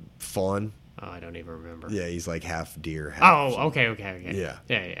fawn. Oh, I don't even remember. Yeah, he's like half deer. Half Oh, okay. Yeah.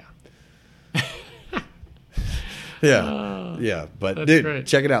 Yeah. Yeah. But That's dude, great.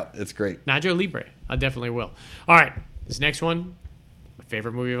 check it out. It's great. Nacho Libre. I definitely will. All right, this next one, my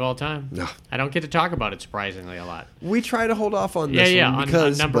favorite movie of all time. No. I don't get to talk about it surprisingly a lot. We try to hold off on this one On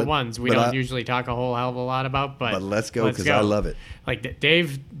because number ones we but don't usually talk a whole hell of a lot about, but let's go because I love it. Like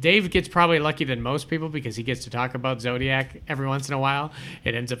Dave gets probably lucky than most people because he gets to talk about Zodiac every once in a while.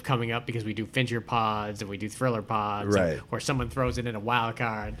 It ends up coming up because we do Fincher pods and we do Thriller pods, Right. or someone throws it in a wild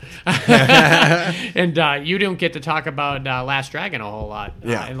card. And you don't get to talk about Last Dragon a whole lot.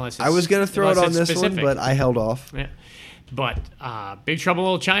 Yeah, Unless I was gonna throw it on this specific. one, but I held off. Yeah. But Big Trouble in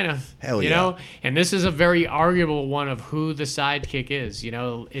Little China, Hell you yeah. know, and this is a very arguable one of who the sidekick is. You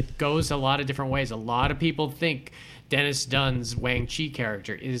know, it goes a lot of different ways. A lot of people think Dennis Dunn's Wang Chi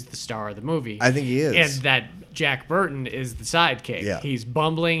character is the star of the movie. I think he is. And that Jack Burton is the sidekick. Yeah. He's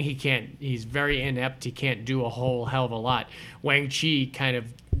bumbling. He's very inept. He can't do a whole hell of a lot. Wang Chi kind of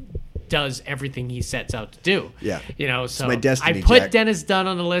does everything he sets out to do. Yeah. You know, so my destiny, I put Jack. Dennis Dunn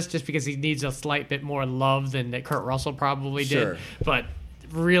on the list just because he needs a slight bit more love than that Kurt Russell probably Sure. did. But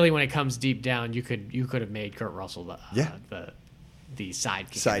really, when it comes deep down, you could have made Kurt Russell the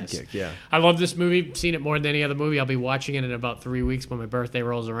sidekick. in this. Yeah. I love this movie. Seen it more than any other movie. I'll be watching it in about 3 weeks when my birthday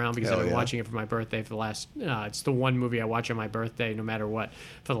rolls around because Hell I've been yeah. watching it for my birthday for the last. It's the one movie I watch on my birthday, no matter what,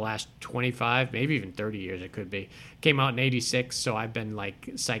 for the last 25, maybe even 30 years. It could be. Came out in '86, so I've been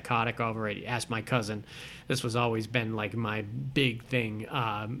like psychotic over it. Asked my cousin. This was always been like my big thing.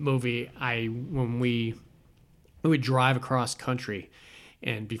 Movie. When we would drive across country.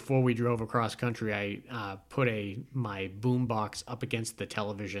 And before we drove across country, I put my boombox up against the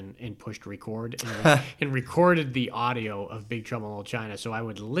television and pushed record and recorded the audio of Big Trouble in Little China, so I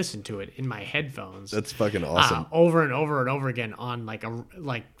would listen to it in my headphones. That's fucking awesome. Over and over and over again on like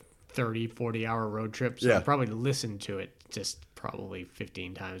 30, 40-hour road trip. So Yeah. I probably listened to it just probably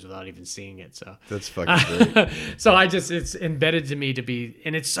 15 times without even seeing it. So That's fucking great. so it's embedded to me to be,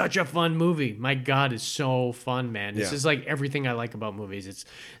 and it's such a fun movie. My God, it's so fun, man. This Yeah. is like everything I like about movies. It's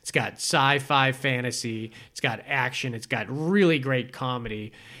got sci-fi fantasy, it's got action, it's got really great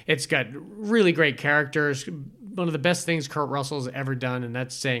comedy, it's got really great characters. One of the best things Kurt Russell's ever done, and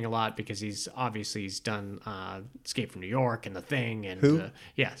that's saying a lot because he's done Escape from New York and The Thing, and Who?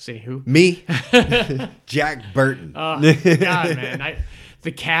 who? Me, Jack Burton. God, man,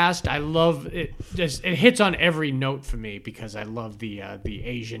 the cast, I love it. It hits on every note for me because I love the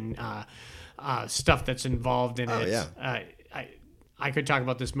Asian stuff that's involved in it. Yeah. I could talk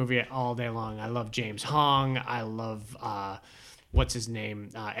about this movie all day long. I love James Hong. I love what's his name,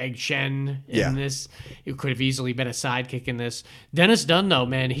 Egg Shen in this. It could have easily been a sidekick in this. Dennis Dunn, though,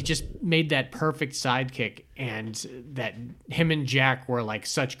 man, he just made that perfect sidekick, and that him and Jack were like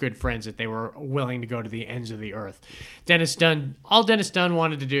such good friends that they were willing to go to the ends of the earth. All Dennis Dunn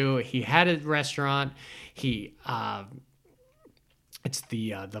wanted to do, he had a restaurant. It's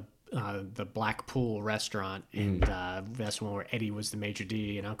the Blackpool restaurant, and that's one where Eddie was the maitre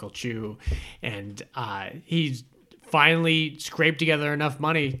d' and Uncle Chu, and he's finally scraped together enough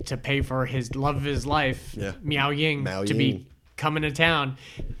money to pay for his love of his life, Miao Ying, be coming to town.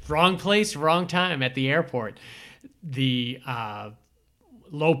 Wrong place, wrong time at the airport. The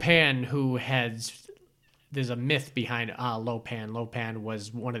Lo Pan, who has there's a myth behind Lo Pan. Lo Pan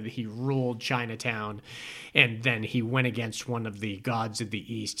was he ruled Chinatown, and then he went against one of the gods of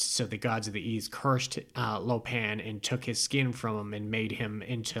the East. So the gods of the East cursed Lo Pan and took his skin from him and made him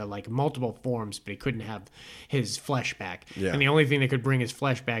into like multiple forms, but he couldn't have his flesh back. Yeah. And the only thing that could bring his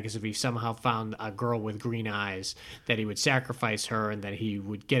flesh back is if he somehow found a girl with green eyes, that he would sacrifice her and then he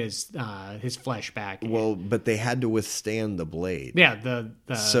would get his flesh back. Well, but they had to withstand the blade. Yeah,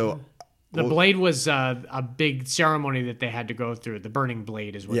 the blade was a big ceremony that they had to go through. The burning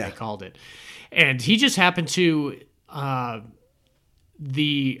blade is what they called it. And he just happened to I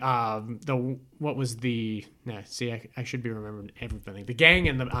should be remembering everything. The gang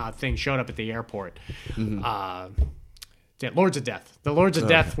and the thing showed up at the airport. Lords of Death. The Lords of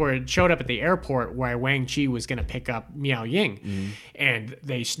Death showed up at the airport where Wang Chi was going to pick up Miao Ying. And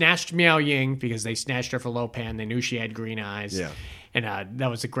they snatched Miao Ying because they snatched her for Lo Pan. They knew she had green eyes. Yeah. And that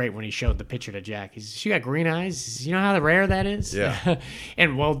was great when he showed the picture to Jack. He said, she got green eyes? You know how rare that is? Yeah.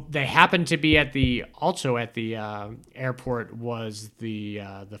 And, well, they happened to be at the airport was the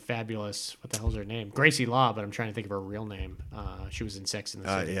fabulous, what the hell's her name? Gracie Law, but I'm trying to think of her real name. She was in Sex and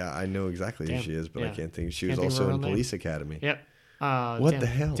the City. Yeah, I know exactly who she is, but I can't think. She was think also in Police Academy. Yep. What the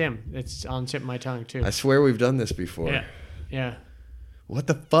hell? Tim. It's on the tip of my tongue, too. I swear we've done this before. Yeah. Yeah. What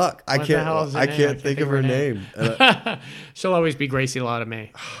the fuck? I can't think of her name. She'll always be Gracie Law to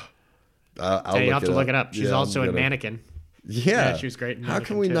me. You have to look it up. She's also in Mannequin. Yeah. She was great in How Mannequin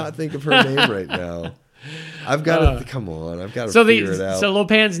can we too. not think of her name right now? I've got to come on. I've got to figure it out. So Lo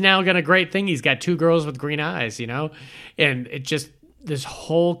Pan's now got a great thing. He's got 2 girls with green eyes, and it just this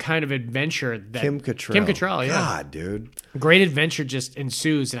whole kind of adventure that Kim Cattrall, yeah. God, dude. Great adventure just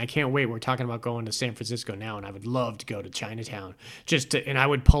ensues, and I can't wait. We're talking about going to San Francisco now, and I would love to go to Chinatown. And I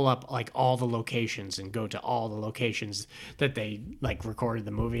would pull up like all the locations and go to all the locations that they like recorded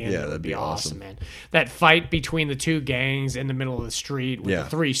the movie in. Yeah, that'd be awesome, man. That fight between the 2 gangs in the middle of the street with the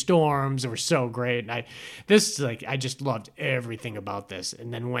 3 storms were so great. And I just loved everything about this.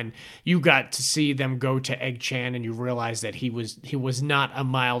 And then when you got to see them go to Egg Chan and you realize that he was not a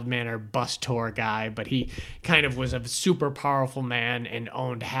mild-mannered bus tour guy, but he kind of was a super powerful man and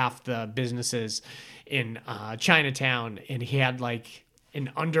owned half the businesses in Chinatown, and he had like an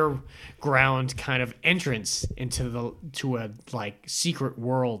underground kind of entrance into a like secret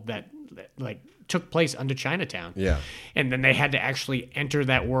world that like took place under Chinatown. Yeah. And then they had to actually enter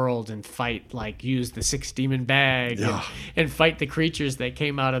that world and fight, like use the 6 demon bag and fight the creatures that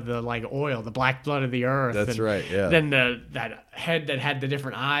came out of the like oil, the black blood of the earth. That's right. Yeah. Then that head that had the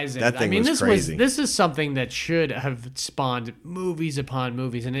different eyes. That thing was crazy. This is something that should have spawned movies upon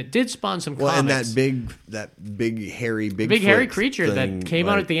movies, and it did spawn some comics. Well, and that big hairy creature that came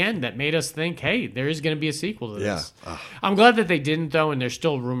out at the end that made us think, hey, there is going to be a sequel to this. I'm glad that they didn't, though, and there's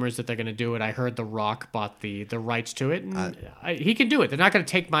still rumors that they're going to do it. I heard The Rock bought the rights to it, and he can do it. They're not going to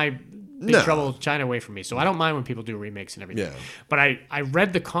take my Big Trouble in China away from me, so I don't mind when people do remakes and everything. Yeah. But I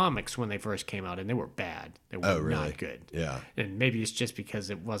read the comics when they first came out, and they were bad. They were not good. Yeah. And maybe it's just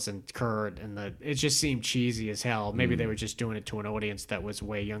because it wasn't Kurt, and it just seemed cheesy as hell. Maybe they were just doing it to an audience that was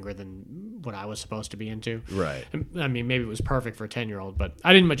way younger than what I was supposed to be into. Right. I mean, maybe it was perfect for a 10-year-old, but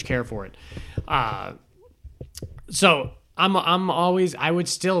I didn't much care for it. So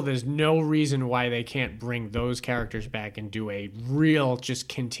there's no reason why they can't bring those characters back and do a real just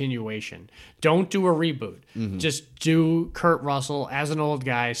continuation. Don't do a reboot. Mm-hmm. Just do Kurt Russell as an old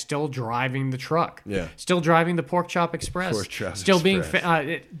guy still driving the truck. Yeah. Still driving the Pork Chop Express.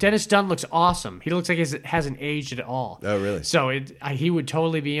 Dennis Dunn looks awesome. He looks like he hasn't aged at all. Oh, really? So he would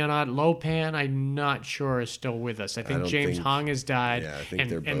totally be on. Lo Pan, I'm not sure is still with us. I think James Hong has died. Yeah, I think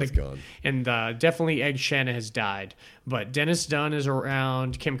they're both gone. And definitely Egg Shen has died. But Dennis Dunn is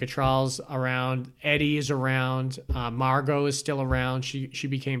around. Kim Cattrall's around. Eddie is around. Margot is still around. She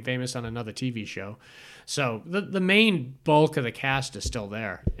became famous on another TV show. So the main bulk of the cast is still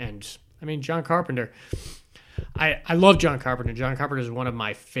there. And, I mean, John Carpenter. I love John Carpenter. John Carpenter is one of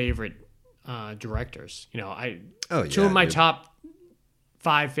my favorite directors. Two of my top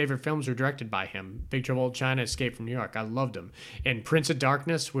 5 favorite films were directed by him. Big Trouble in China, Escape from New York. I loved him. And Prince of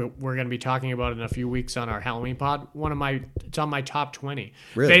Darkness, we're going to be talking about it in a few weeks on our Halloween pod. It's on my top 20.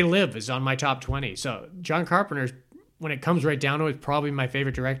 Really? They Live is on my top 20. So John Carpenter, when it comes right down to it, probably my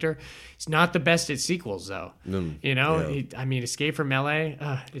favorite director. He's not the best at sequels, though. Escape from L.A.,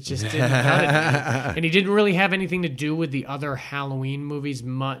 it just didn't cut it. And he didn't really have anything to do with the other Halloween movies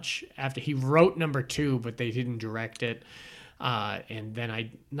much. After he wrote number 2, but they didn't direct it. And then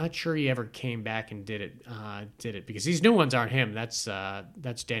I'm not sure he ever came back and did it because these new ones aren't him. That's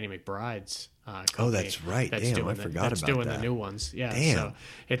Danny McBride's. Oh, that's right. Damn, I forgot about that. Doing the new ones. Yeah. Damn. So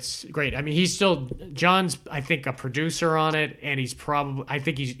it's great. I mean, John's, I think, a producer on it, and he's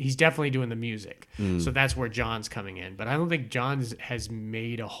definitely doing the music. So that's where John's coming in. But I don't think John has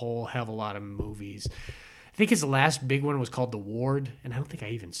made a whole hell of a lot of movies. I think his last big one was called The Ward, and I don't think I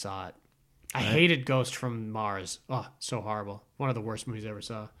even saw it. I hated Ghost from Mars. Oh, so horrible. One of the worst movies I ever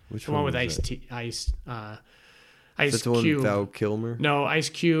saw. Which the one with was Ice Is that the one Cube. with Val Kilmer? No, Ice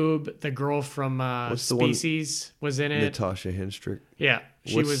Cube. The girl from Species was in it. Natasha Henstridge. Yeah,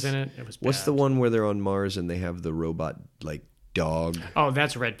 she was in it. It was bad. What's the one where they're on Mars and they have the robot like dog? Oh,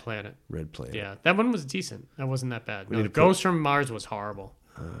 that's Red Planet. Red Planet. Yeah, that one was decent. That wasn't that bad. No, Ghost from Mars was horrible.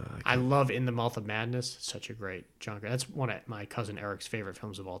 I love In the Mouth of Madness. Such a great John Gray. That's one of my cousin Eric's favorite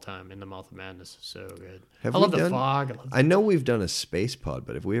films of all time. In the Mouth of Madness. So good. I love The Fog. I know we've done a space pod,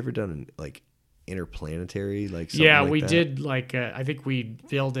 but have we ever done like interplanetary something yeah, like we that? did I think we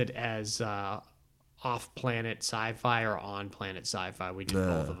billed it as off-planet sci-fi or on-planet sci-fi. We did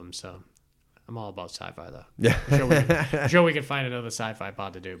both of them, so I'm all about sci-fi though. Yeah. I'm sure we can find another sci-fi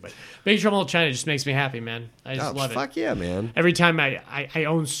pod to do, but Big Trouble in Little China just makes me happy, man. I just love it. Fuck yeah, man. Every time I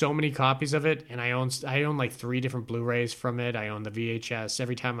own so many copies of it, and I own like 3 different Blu-rays from it. I own the VHS.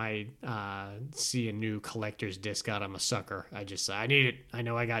 Every time I see a new collector's disc out, I'm a sucker. I need it. I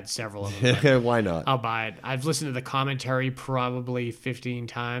know I got several of them. Why not? I'll buy it. I've listened to the commentary probably 15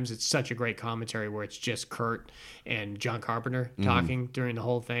 times. It's such a great commentary where it's just Kurt and John Carpenter talking during the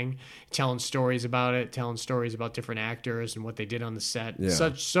whole thing, telling stories about it, telling stories about different actors and what they did on the set.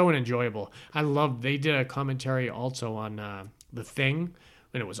 Yeah. So enjoyable. They did a commentary also on The Thing,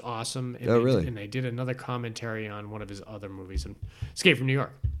 and it was awesome. And really? And they did another commentary on one of his other movies, Escape from New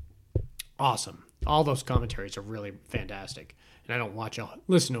York. Awesome. All those commentaries are really fantastic. And I don't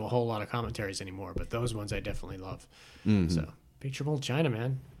listen to a whole lot of commentaries anymore, but those ones I definitely love. So, Big Trouble in China,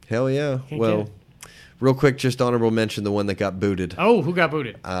 man. Hell yeah. Can't Real quick, just honorable mention the one that got booted. Oh, who got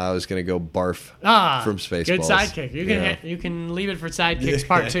booted? I was gonna go Barf from Spaceballs. Good sidekick. You can leave it for sidekicks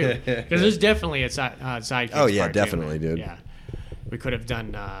part 2 because there's definitely a sidekicks. Oh yeah, part definitely, 2, dude. Yeah, we could have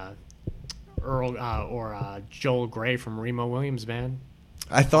done Earl or Joel Grey from Remo Williams, man.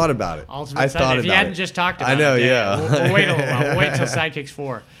 I thought about it. Ultimate Sidekick. If you hadn't just talked about it. I know, it, yeah. We'll wait a little while. We'll wait until Sidekicks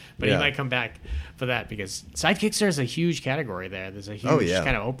 4. But Yeah. he might come back for that because Sidekicks, there's a huge category there. There's a huge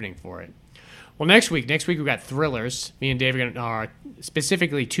kind of opening for it. Well, next week we've got thrillers. Me and Dave are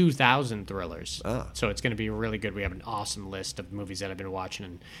specifically 2000 thrillers. So it's going to be really good. We have an awesome list of movies that I've been watching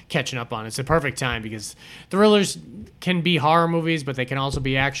and catching up on. It's the perfect time because thrillers can be horror movies, but they can also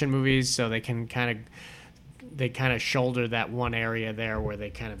be action movies. So they can kind of shoulder that one area there where they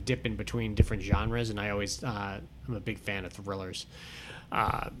kind of dip in between different genres. And I'm a big fan of thrillers.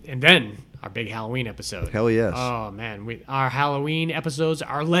 And then our big Halloween episode. Hell yes. Oh, man. Our Halloween episodes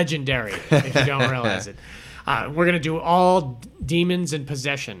are legendary, if you don't realize it. We're going to do all demons and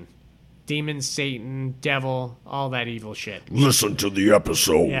possession. Demons, Satan, devil, all that evil shit. Listen to the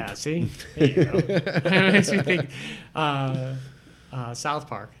episode. Yeah, see? There you go. It makes me think South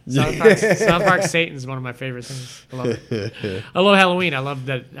Park. South Park Satan is one of my favorite things. I love it. I love Halloween. I love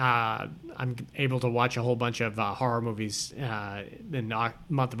that I'm able to watch a whole bunch of horror movies in the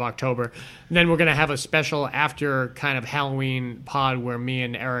month of October. And then we're going to have a special after kind of Halloween pod where me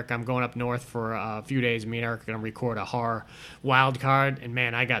and Eric, I'm going up north for a few days. Me and Eric are going to record a horror wild card. And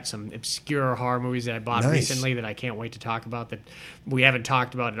man, I got some obscure horror movies that I bought recently that I can't wait to talk about that we haven't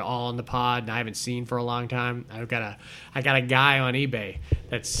talked about at all in the pod and I haven't seen for a long time. I got a guy on eBay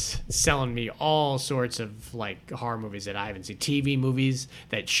that's selling me all sorts of like horror movies that I haven't seen. TV movies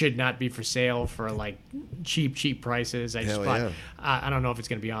that should not be for sale for like cheap prices. I just bought. I don't know if it's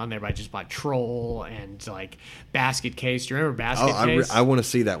going to be on there, but I just bought Troll and like Basket Case. Do you remember Basket Case? I want to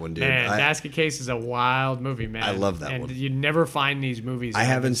see that one, dude. Man, Basket Case is a wild movie, man. I love that one. And you never find these movies. I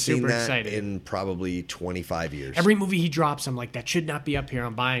haven't seen that excited. in probably 25 years. Every movie he drops, I'm like, that should not be up here.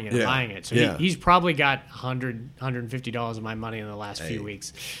 I'm buying it. I'm buying it. So he's probably got $150 of my money in the last few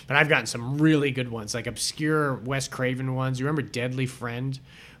weeks. But I've gotten some really good ones, like obscure Wes Craven ones. You remember Deadly Friend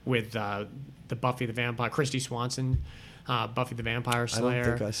with the Buffy the Vampire, Christy Swanson, Buffy the Vampire Slayer. I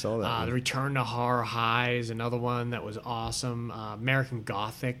don't think I saw that one. The Return to Horror High is another one that was awesome. American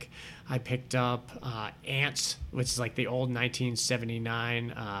Gothic I picked up. Ants, which is like the old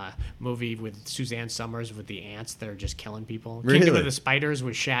 1979 movie with Suzanne Summers with the ants that are just killing people. Really? Kingdom of the Spiders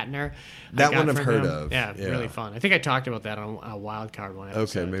with Shatner. That one I've heard of. Yeah, really fun. I think I talked about that on a wild card one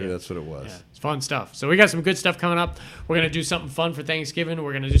episode. Okay, maybe that's what it was. Yeah, it's fun stuff. So we got some good stuff coming up. We're going to do something fun for Thanksgiving.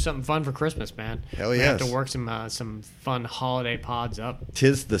 We're going to do something fun for Christmas, man. Hell We yes. have to work some fun fun holiday pods up.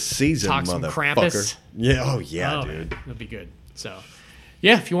 'Tis the season, Talk some motherfucker. Krampus. Yeah, oh yeah, Oh, dude. that'd be good. So,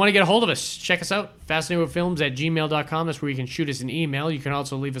 yeah, if you want to get a hold of us, check us out. FascinatedWithFilms@gmail.com. That's where you can shoot us an email. You can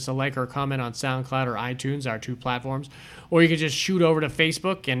also leave us a like or a comment on SoundCloud or iTunes, our 2 platforms. Or you can just shoot over to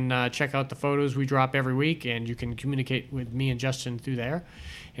Facebook and check out the photos we drop every week, and you can communicate with me and Justin through there.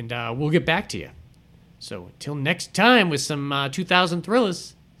 And we'll get back to you. So until next time with some 2000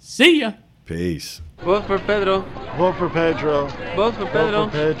 thrillers, see ya! Peace. Vote for Pedro. Vote for Pedro. Vote for Pedro.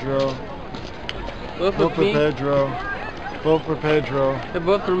 Vote for Pedro. Vote Vote for for me. Pedro. Vote for Pedro.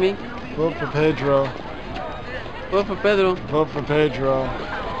 Vote for me. Vote for Pedro. Vote for Pedro. Vote for Pedro.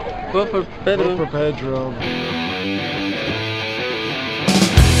 Vote for Pedro. Vote for Pedro.